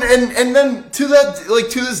 and then to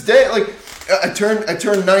this day, I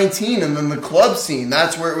turned 19, and then the club scene,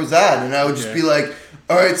 that's where it was at, and I would just be like,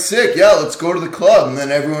 all right, sick, yeah, let's go to the club, and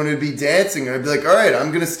then everyone would be dancing, and I'd be like, all right,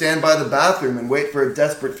 I'm gonna stand by the bathroom and wait for a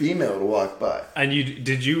desperate female to walk by. And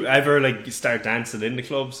did you ever like start dancing in the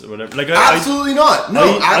clubs or whatever? Like absolutely not.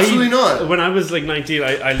 No, absolutely not. When I was like 19,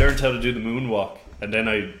 I learned how to do the moonwalk, and then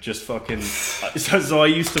I just fucking. So I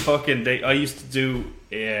used to fucking. I used to do.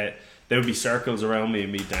 There would be circles around me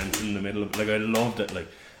and me dancing in the middle of. Like I loved it. Like,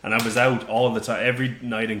 and I was out all the time. Every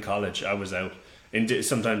night in college, I was out.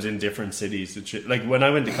 Sometimes in different cities. Like when I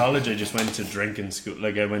went to college, I just went to drinking school.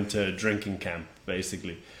 Like I went to drinking camp.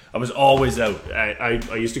 Basically, I was always out. I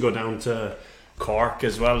used to go down to Cork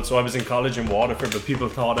as well. So I was in college in Waterford, but people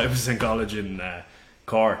thought I was in college in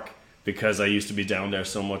Cork because I used to be down there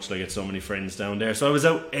so much. Like I had so many friends down there. So I was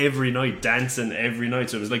out every night, dancing every night.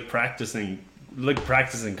 So it was like practicing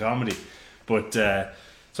comedy. But so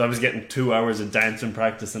I was getting 2 hours of dancing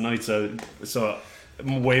practice a night. So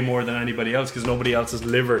way more than anybody else, because nobody else's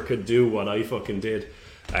liver could do what I fucking did.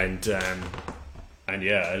 And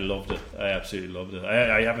yeah, I loved it. I absolutely loved it.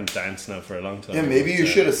 I haven't danced now for a long time. Yeah, maybe you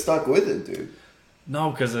should have stuck with it, dude. No,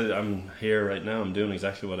 because I'm here right now. I'm doing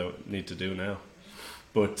exactly what I need to do now.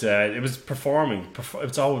 But it was performing.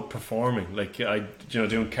 It's all performing. Like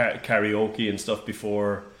doing karaoke and stuff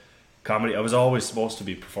before comedy. I was always supposed to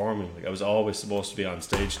be performing. Like I was always supposed to be on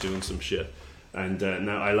stage doing some shit. And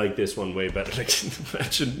now I like this one way better. Like,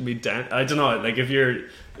 imagine me dance. I don't know. Like, if you're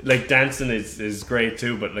like dancing is great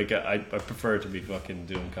too, but like I prefer to be fucking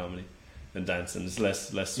doing comedy than dancing. It's less.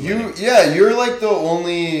 You're like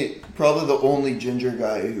probably the only ginger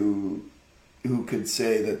guy who could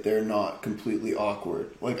say that they're not completely awkward.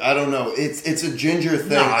 Like, I don't know. It's a ginger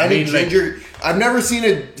thing. No, I mean, ginger. I've never seen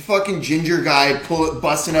a fucking ginger guy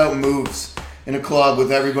busting out moves in a club with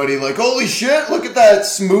everybody like, holy shit, look at that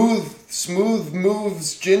smooth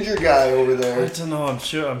moves ginger guy over there. I don't know.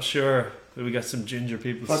 I'm sure we got some ginger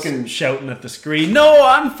people fucking shouting at the screen. No,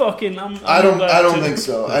 I don't think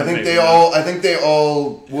so. I think they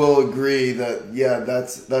all will agree that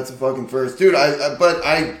that's a fucking first, dude. But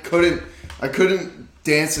I couldn't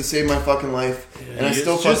dance to save my fucking life, and I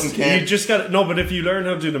still fucking can't. You just got no. But if you learn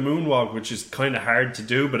how to do the moonwalk, which is kind of hard to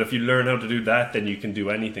do, but if you learn how to do that, then you can do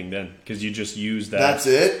anything. Then because you just use that. That's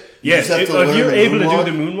it. Yes, if you're able to do the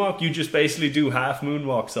moonwalk, you just basically do half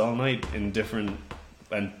moonwalks all night in different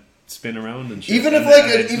and spin around and shit. Even if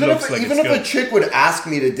a chick would ask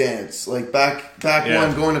me to dance, like back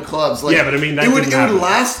when going to clubs, like but I mean that it would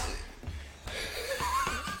last.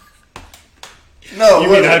 No, you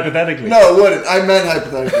mean hypothetically? No, it wouldn't. I meant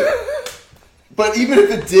hypothetically. But even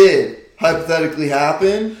if it did hypothetically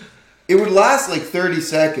happen, it would last like 30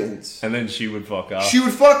 seconds. And then she would fuck off. She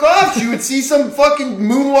would fuck off. She would see some fucking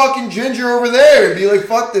moonwalking ginger over there and be like,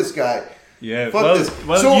 fuck this guy. Yeah, fuck this.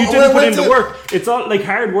 Well, so you didn't put in the work. It's all like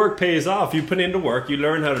hard work pays off. You put in the work, you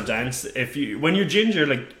learn how to dance. When you're ginger,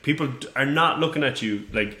 like people are not looking at you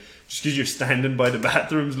like just because you're standing by the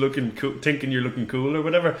bathrooms looking cool, thinking you're looking cool or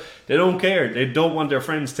whatever. They don't care. They don't want their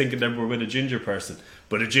friends thinking that we're with a ginger person.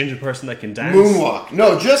 But a ginger person that can dance. Moonwalk.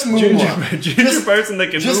 No, just moonwalk. Ginger person that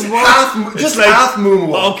can just moonwalk. Half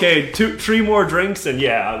moonwalk. Okay, 3 more drinks and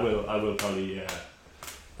I will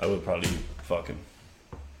probably fuck him.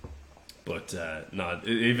 But no,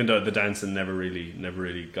 even though the dancing never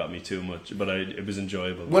really got me too much, but it was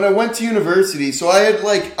enjoyable. When I went to university, so I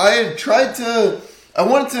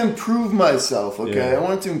wanted to improve myself, okay? Yeah. I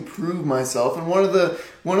wanted to improve myself, and one of the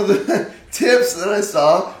tips that I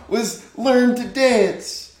saw was learn to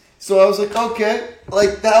dance. So I was like, okay,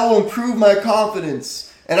 like that will improve my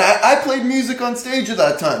confidence. And I played music on stage at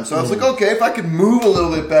that time, so I was like, okay, if I could move a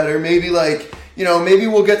little bit better, maybe maybe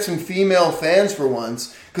we'll get some female fans for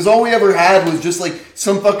once. Because all we ever had was just like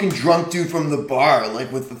some fucking drunk dude from the bar,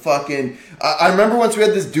 like with the fucking. I remember once we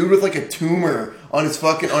had this dude with like a tumor on his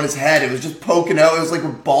head. It was just poking out. It was like a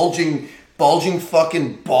bulging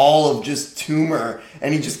fucking ball of just tumor.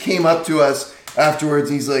 And he just came up to us afterwards.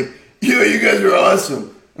 And he's like, "Yo, you guys are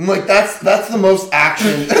awesome." I'm like, that's the most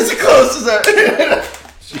action. That's the closest.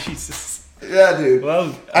 Jesus. Yeah, dude.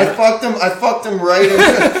 Well, I fucked him right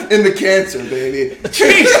in the cancer, baby.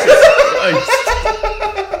 Jesus Christ.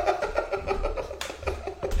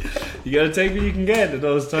 You gotta take what you can get at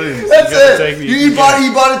those times. That's it. He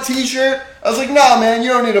bought a t-shirt. I was like, nah, man, you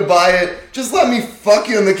don't need to buy it. Just let me fuck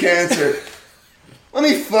you in the cancer. Let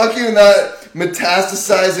me fuck you in that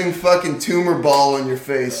metastasizing fucking tumor ball on your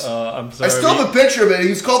face. I'm sorry. I still have a picture of it. He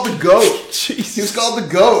was called the Goat. Jesus. He was called the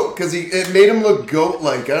Goat because it made him look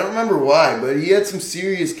goat-like. I don't remember why, but he had some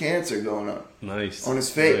serious cancer going on. Nice. On his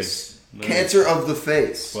face. Nice. Cancer of the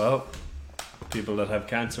face. Well, people that have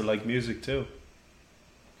cancer like music too.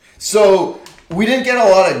 So we didn't get a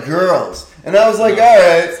lot of girls. And I was like, all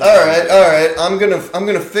right. I'm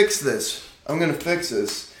gonna fix this.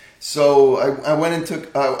 So I went and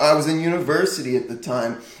took. I was in university at the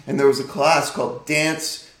time, and there was a class called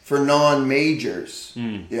Dance for Non-Majors.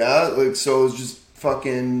 Yeah, like so it was just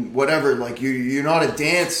fucking whatever. Like you're not a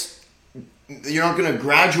dance. You're not gonna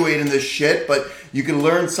graduate in this shit, but you can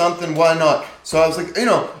learn something. Why not? So I was like,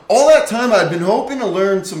 all that time I'd been hoping to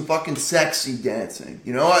learn some fucking sexy dancing.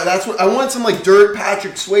 That's what I want. Some like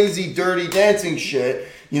Patrick Swayze dirty dancing shit.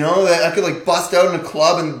 That I could like bust out in a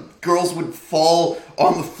club and girls would fall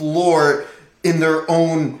on the floor in their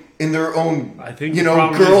own. I think the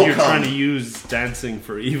problem girl is you're cum. trying to use dancing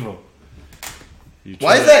for evil.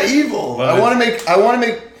 Why is that evil? Well, I want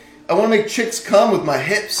to make chicks come with my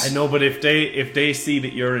hips. I know, but if they see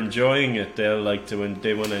that you're enjoying it, they want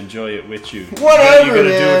to enjoy it with you. Whatever, you're gonna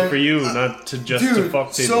man. do it for you, not to just to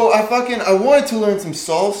fuck people. So I wanted to learn some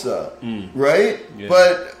salsa, right? Yeah.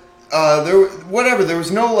 But there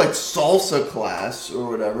was no like salsa class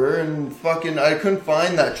or whatever, and fucking I couldn't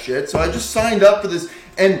find that shit. So I just signed up for this,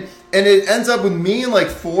 and it ends up with me and like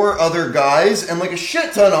 4 other guys and like a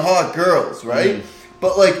shit ton of hot girls, right?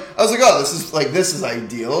 But like I was like, oh, this is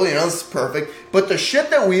ideal, this is perfect. But the shit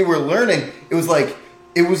that we were learning, it was like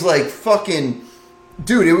fucking,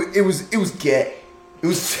 dude, it was gay. It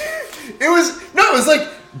was like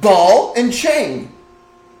ball and chain.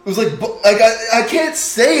 It was like I can't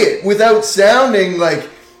say it without sounding like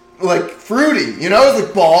fruity, It was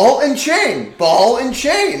like ball and chain.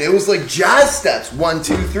 It was like jazz steps, 1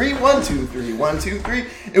 2 3, 1 2 3, 1 2 3.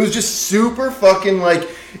 It was just super fucking like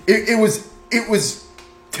it was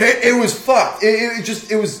fucked.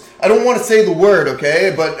 It was. I don't want to say the word,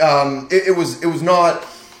 okay, but it was not.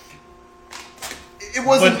 It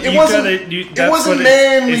wasn't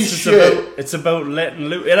manly shit. It's about letting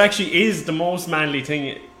loose. It actually is the most manly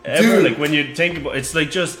thing ever. Dude. Like when you think about, it's like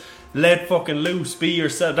just let fucking loose, be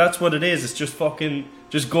yourself. That's what it is. It's just fucking,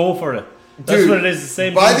 just go for it. That's what it is. The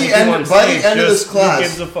same. By the end of this class, who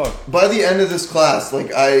gives a fuck? By the end of this class,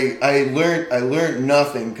 like I learned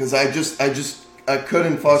nothing because I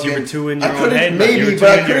couldn't fucking. You were too in your own head. Maybe, but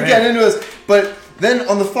I couldn't get into this. But then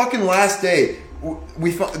on the fucking last day,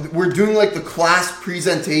 we're doing like the class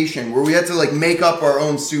presentation where we had to like make up our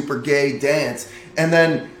own super gay dance, and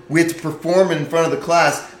then we had to perform it in front of the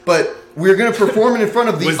class. But we were going to perform it in front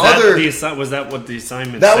of the other. Was that what the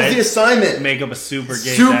assignment? That was the assignment. Make up a super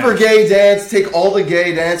gay dance. Take all the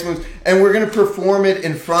gay dance moves, and we're going to perform it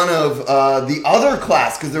in front of the other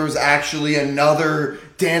class because there was actually another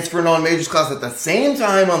Dance for Non-Majors class at the same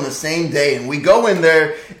time on the same day, and we go in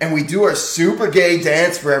there and we do our super gay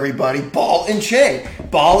dance for everybody, ball and chain.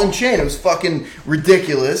 It was fucking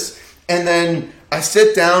ridiculous. And then I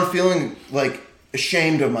sit down feeling like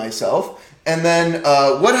ashamed of myself. And then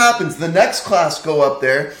what happens? The next class go up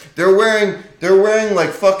there. They're wearing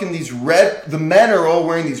like fucking these red. The men are all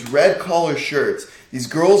wearing these red collar shirts. These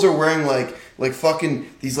girls are wearing like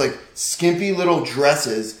fucking these like skimpy little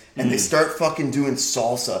dresses. And they start fucking doing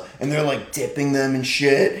salsa, and they're like dipping them and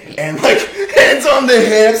shit, and like hands on the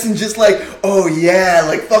hips, and just like, oh yeah,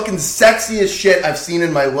 like fucking sexiest shit I've seen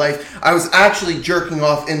in my life. I was actually jerking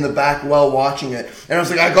off in the back while watching it, and I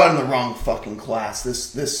was like, I got in the wrong fucking class.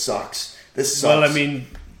 This sucks. This sucks. Well, I mean,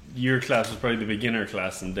 your class was probably the beginner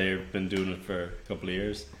class, and they've been doing it for a couple of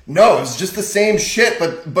years. No, it was just the same shit,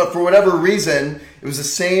 but for whatever reason, it was the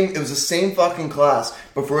same fucking class.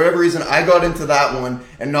 But for whatever reason, I got into that one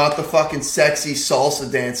and not the fucking sexy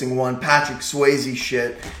salsa dancing one, Patrick Swayze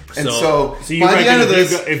shit. And so by the end of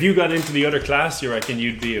this, if you got into the other class, you reckon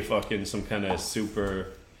you'd be a fucking some kind of super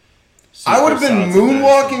I would have been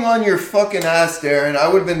moonwalking on your fucking ass, Darren. I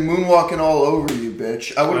would have been moonwalking all over you,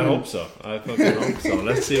 bitch. I hope so. I fucking hope so.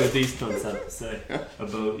 Let's see what these cunts have to say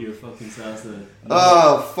about your fucking salsa.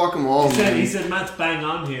 Oh, fuck them all, He said Matt's bang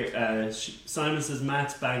on here. Simon says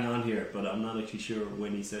Matt's bang on here, but I'm not actually sure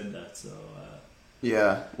when he said that, so...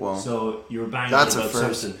 yeah, well... So, you were bang on about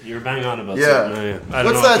something. You were bang on about something. Yeah.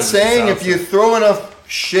 What's that saying? If you throw enough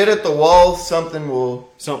shit at the wall,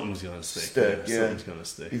 something's gonna stick. Yeah. Something's gonna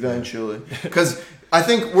stick. Eventually. Because I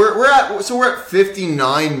think we're at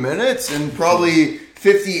 59 minutes, and probably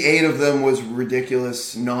 58 of them was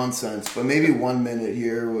ridiculous nonsense. But maybe 1 minute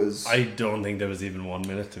here was... I don't think there was even 1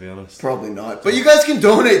 minute, to be honest. Probably not. But you guys can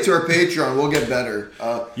donate to our Patreon. We'll get better.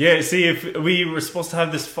 Yeah, see, if we were supposed to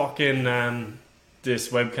have this fucking... this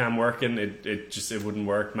webcam working, it wouldn't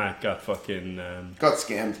work. Matt got fucking got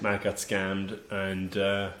scammed. Matt got scammed, and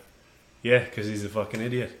because he's a fucking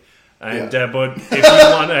idiot. And but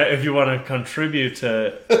if you wanna contribute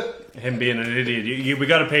to him being an idiot, we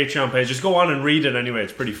got a Patreon page. Just go on and read it anyway.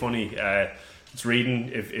 It's pretty funny. It's reading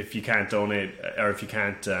if you can't donate or if you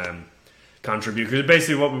can't contribute. Because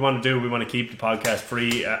basically what we want to do, we want to keep the podcast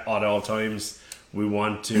free at all times. We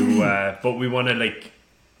want to, but we want to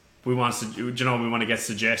we want to get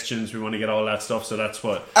suggestions. We want to get all that stuff. So that's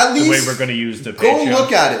what at least the way we're going to use the go Patreon.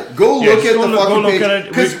 Look at it. Go look at the fucking page.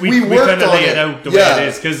 Because we worked kind of on lay it out the way it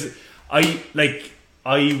is. Because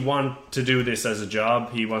I want to do this as a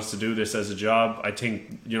job. He wants to do this as a job. I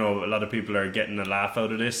think a lot of people are getting a laugh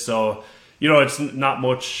out of this. So it's not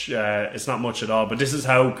much. It's not much at all. But this is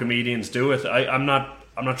how comedians do it. I'm not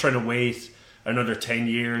trying to wait another 10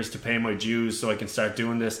 years to pay my dues so I can start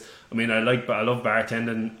doing this. I mean, I love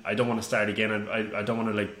bartending. I don't want to start again. I don't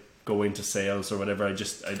want to go into sales or whatever. I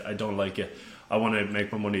don't like it. I want to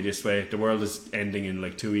make my money this way. The world is ending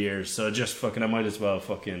in 2 years, so I might as well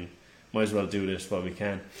do this while we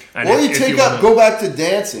can. And or go back to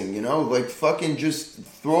dancing. Fucking just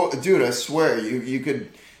throw, dude. I swear, you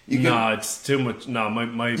could. No, it's too much. No,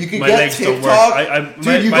 my you can my get legs TikTok. don't work.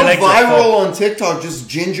 Dude, you go viral on TikTok. Just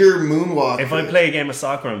ginger moonwalk. If I play a game of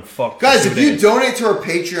soccer, I'm fucked. Guys, if you donate to our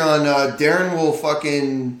Patreon, Darren will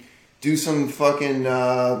fucll do some fucking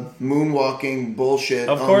moonwalking bullshit.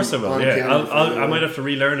 Of course I will. Yeah, I might have to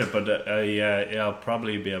relearn it, but I'll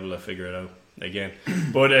probably be able to figure it out again.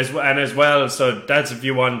 But as well, so that's if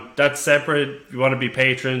you want. That's separate. If you want to be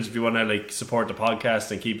patrons, if you want to support the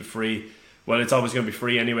podcast and keep it free. Well, it's always going to be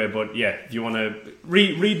free anyway, but yeah, if you want to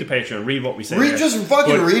read the Patreon, read what we say. Read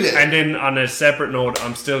it. And then on a separate note,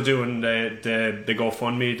 I'm still doing the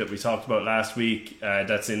GoFundMe that we talked about last week.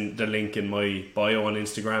 That's in the link in my bio on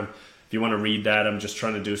Instagram. If you want to read that, I'm just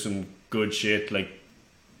trying to do some good shit,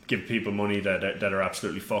 give people money that are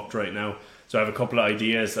absolutely fucked right now. So I have a couple of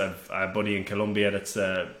ideas. I've a buddy in Colombia that's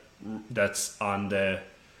on the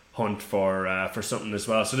hunt for something as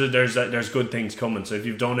well. So there's good things coming. So if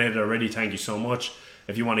you've donated already, thank you so much.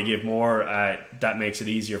 If you want to give more, that makes it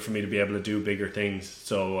easier for me to be able to do bigger things.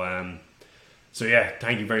 So yeah,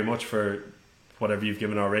 thank you very much for whatever you've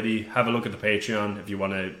given already. Have a look at the Patreon if you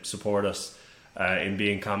want to support us in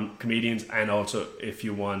being comedians, and also if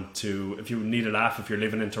you need a laugh, if you're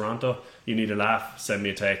living in Toronto, you need a laugh, send me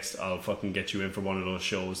a text. I'll fucking get you in for one of those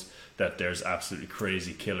shows that there's absolutely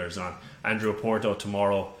crazy killers on. Andrew Oporto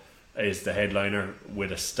tomorrow is the headliner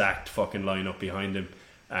with a stacked fucking lineup behind him.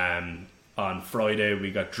 On Friday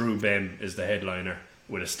we got Drew Bem is the headliner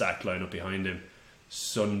with a stacked lineup behind him.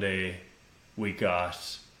 Sunday we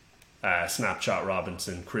got Snapchat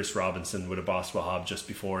Robinson, Chris Robinson with a Boss Wahab just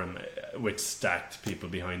before him with stacked people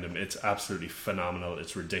behind him. It's absolutely phenomenal.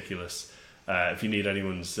 It's ridiculous. If you need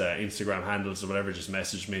anyone's Instagram handles or whatever, just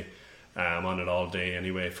message me. I'm on it all day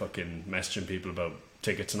anyway, fucking messaging people about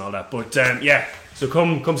tickets and all that. But yeah, so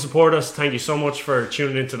come support us. Thank you so much for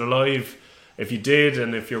tuning into the live. If you did,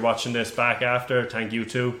 and if you're watching this back after, thank you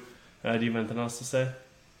too. Do you have anything else to say?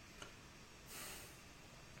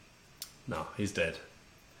 No, he's dead.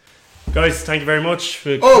 Guys, thank you very much.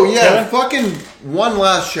 Fucking one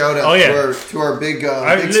last shout out to our big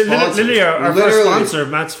sponsor. Literally, our first sponsor.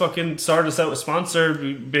 Matt's fucking sorted us out a sponsor.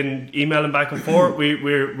 We've been emailing back and forth.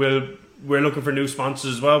 We're looking for new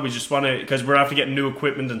sponsors as well. We just want to, because we're after getting new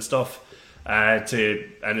equipment and stuff, and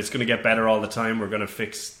it's going to get better all the time. We're going to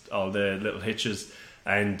fix all the little hitches.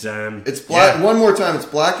 And it's black. Yeah. One more time, it's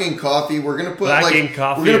Black Ink Coffee. We're gonna put Coffee.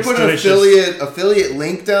 We're gonna put an affiliate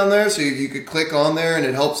link down there, so you could click on there, and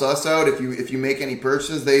it helps us out if you make any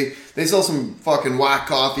purchases. They sell some fucking whack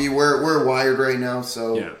coffee. We're wired right now,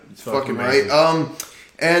 so yeah, it's fucking right.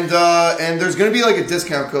 And there's gonna be a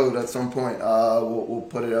discount code at some point. We'll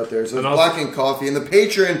put it out there. So it's Black Ink Coffee, and the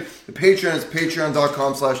Patreon is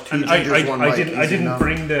patreon.com/2gingers1mic. I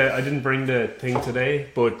didn't bring the thing today,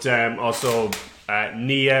 but also.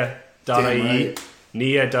 Nia.ie.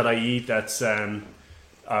 Nia.ie, that's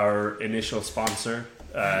our initial sponsor,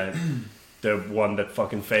 the one that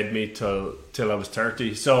fucking fed me till I was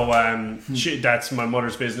 30. So that's my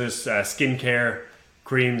mother's business. Skincare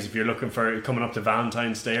creams, if you're looking for coming up to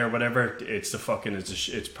Valentine's Day or whatever, it's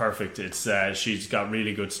perfect. It's she's got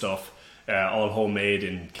really good stuff, all homemade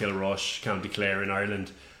in Kilrush, County Clare in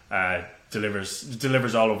Ireland.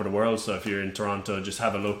 Delivers all over the world. So if you're in Toronto, just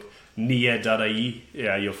have a look. Nia.ie,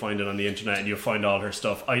 yeah, you'll find it on the internet and you'll find all her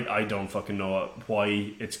stuff. I don't fucking know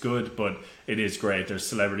why it's good, but it is great. There's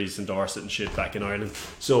celebrities endorse it and shit back in Ireland.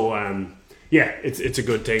 So yeah, it's a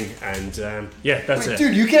good thing. And yeah, that's it.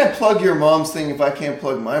 Dude, you can't plug your mom's thing if I can't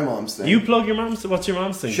plug my mom's thing. You plug your mom's. What's your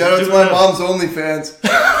mom's thing? Shout out to my mom's OnlyFans.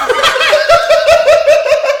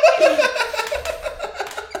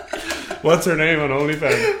 What's her name on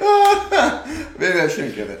OnlyFans? Maybe I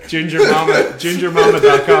shouldn't give it.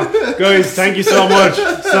 Gingermama.com. Guys, thank you so much.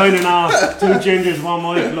 Signing off. 2 gingers, 1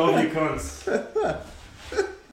 mic. Love you, cunts.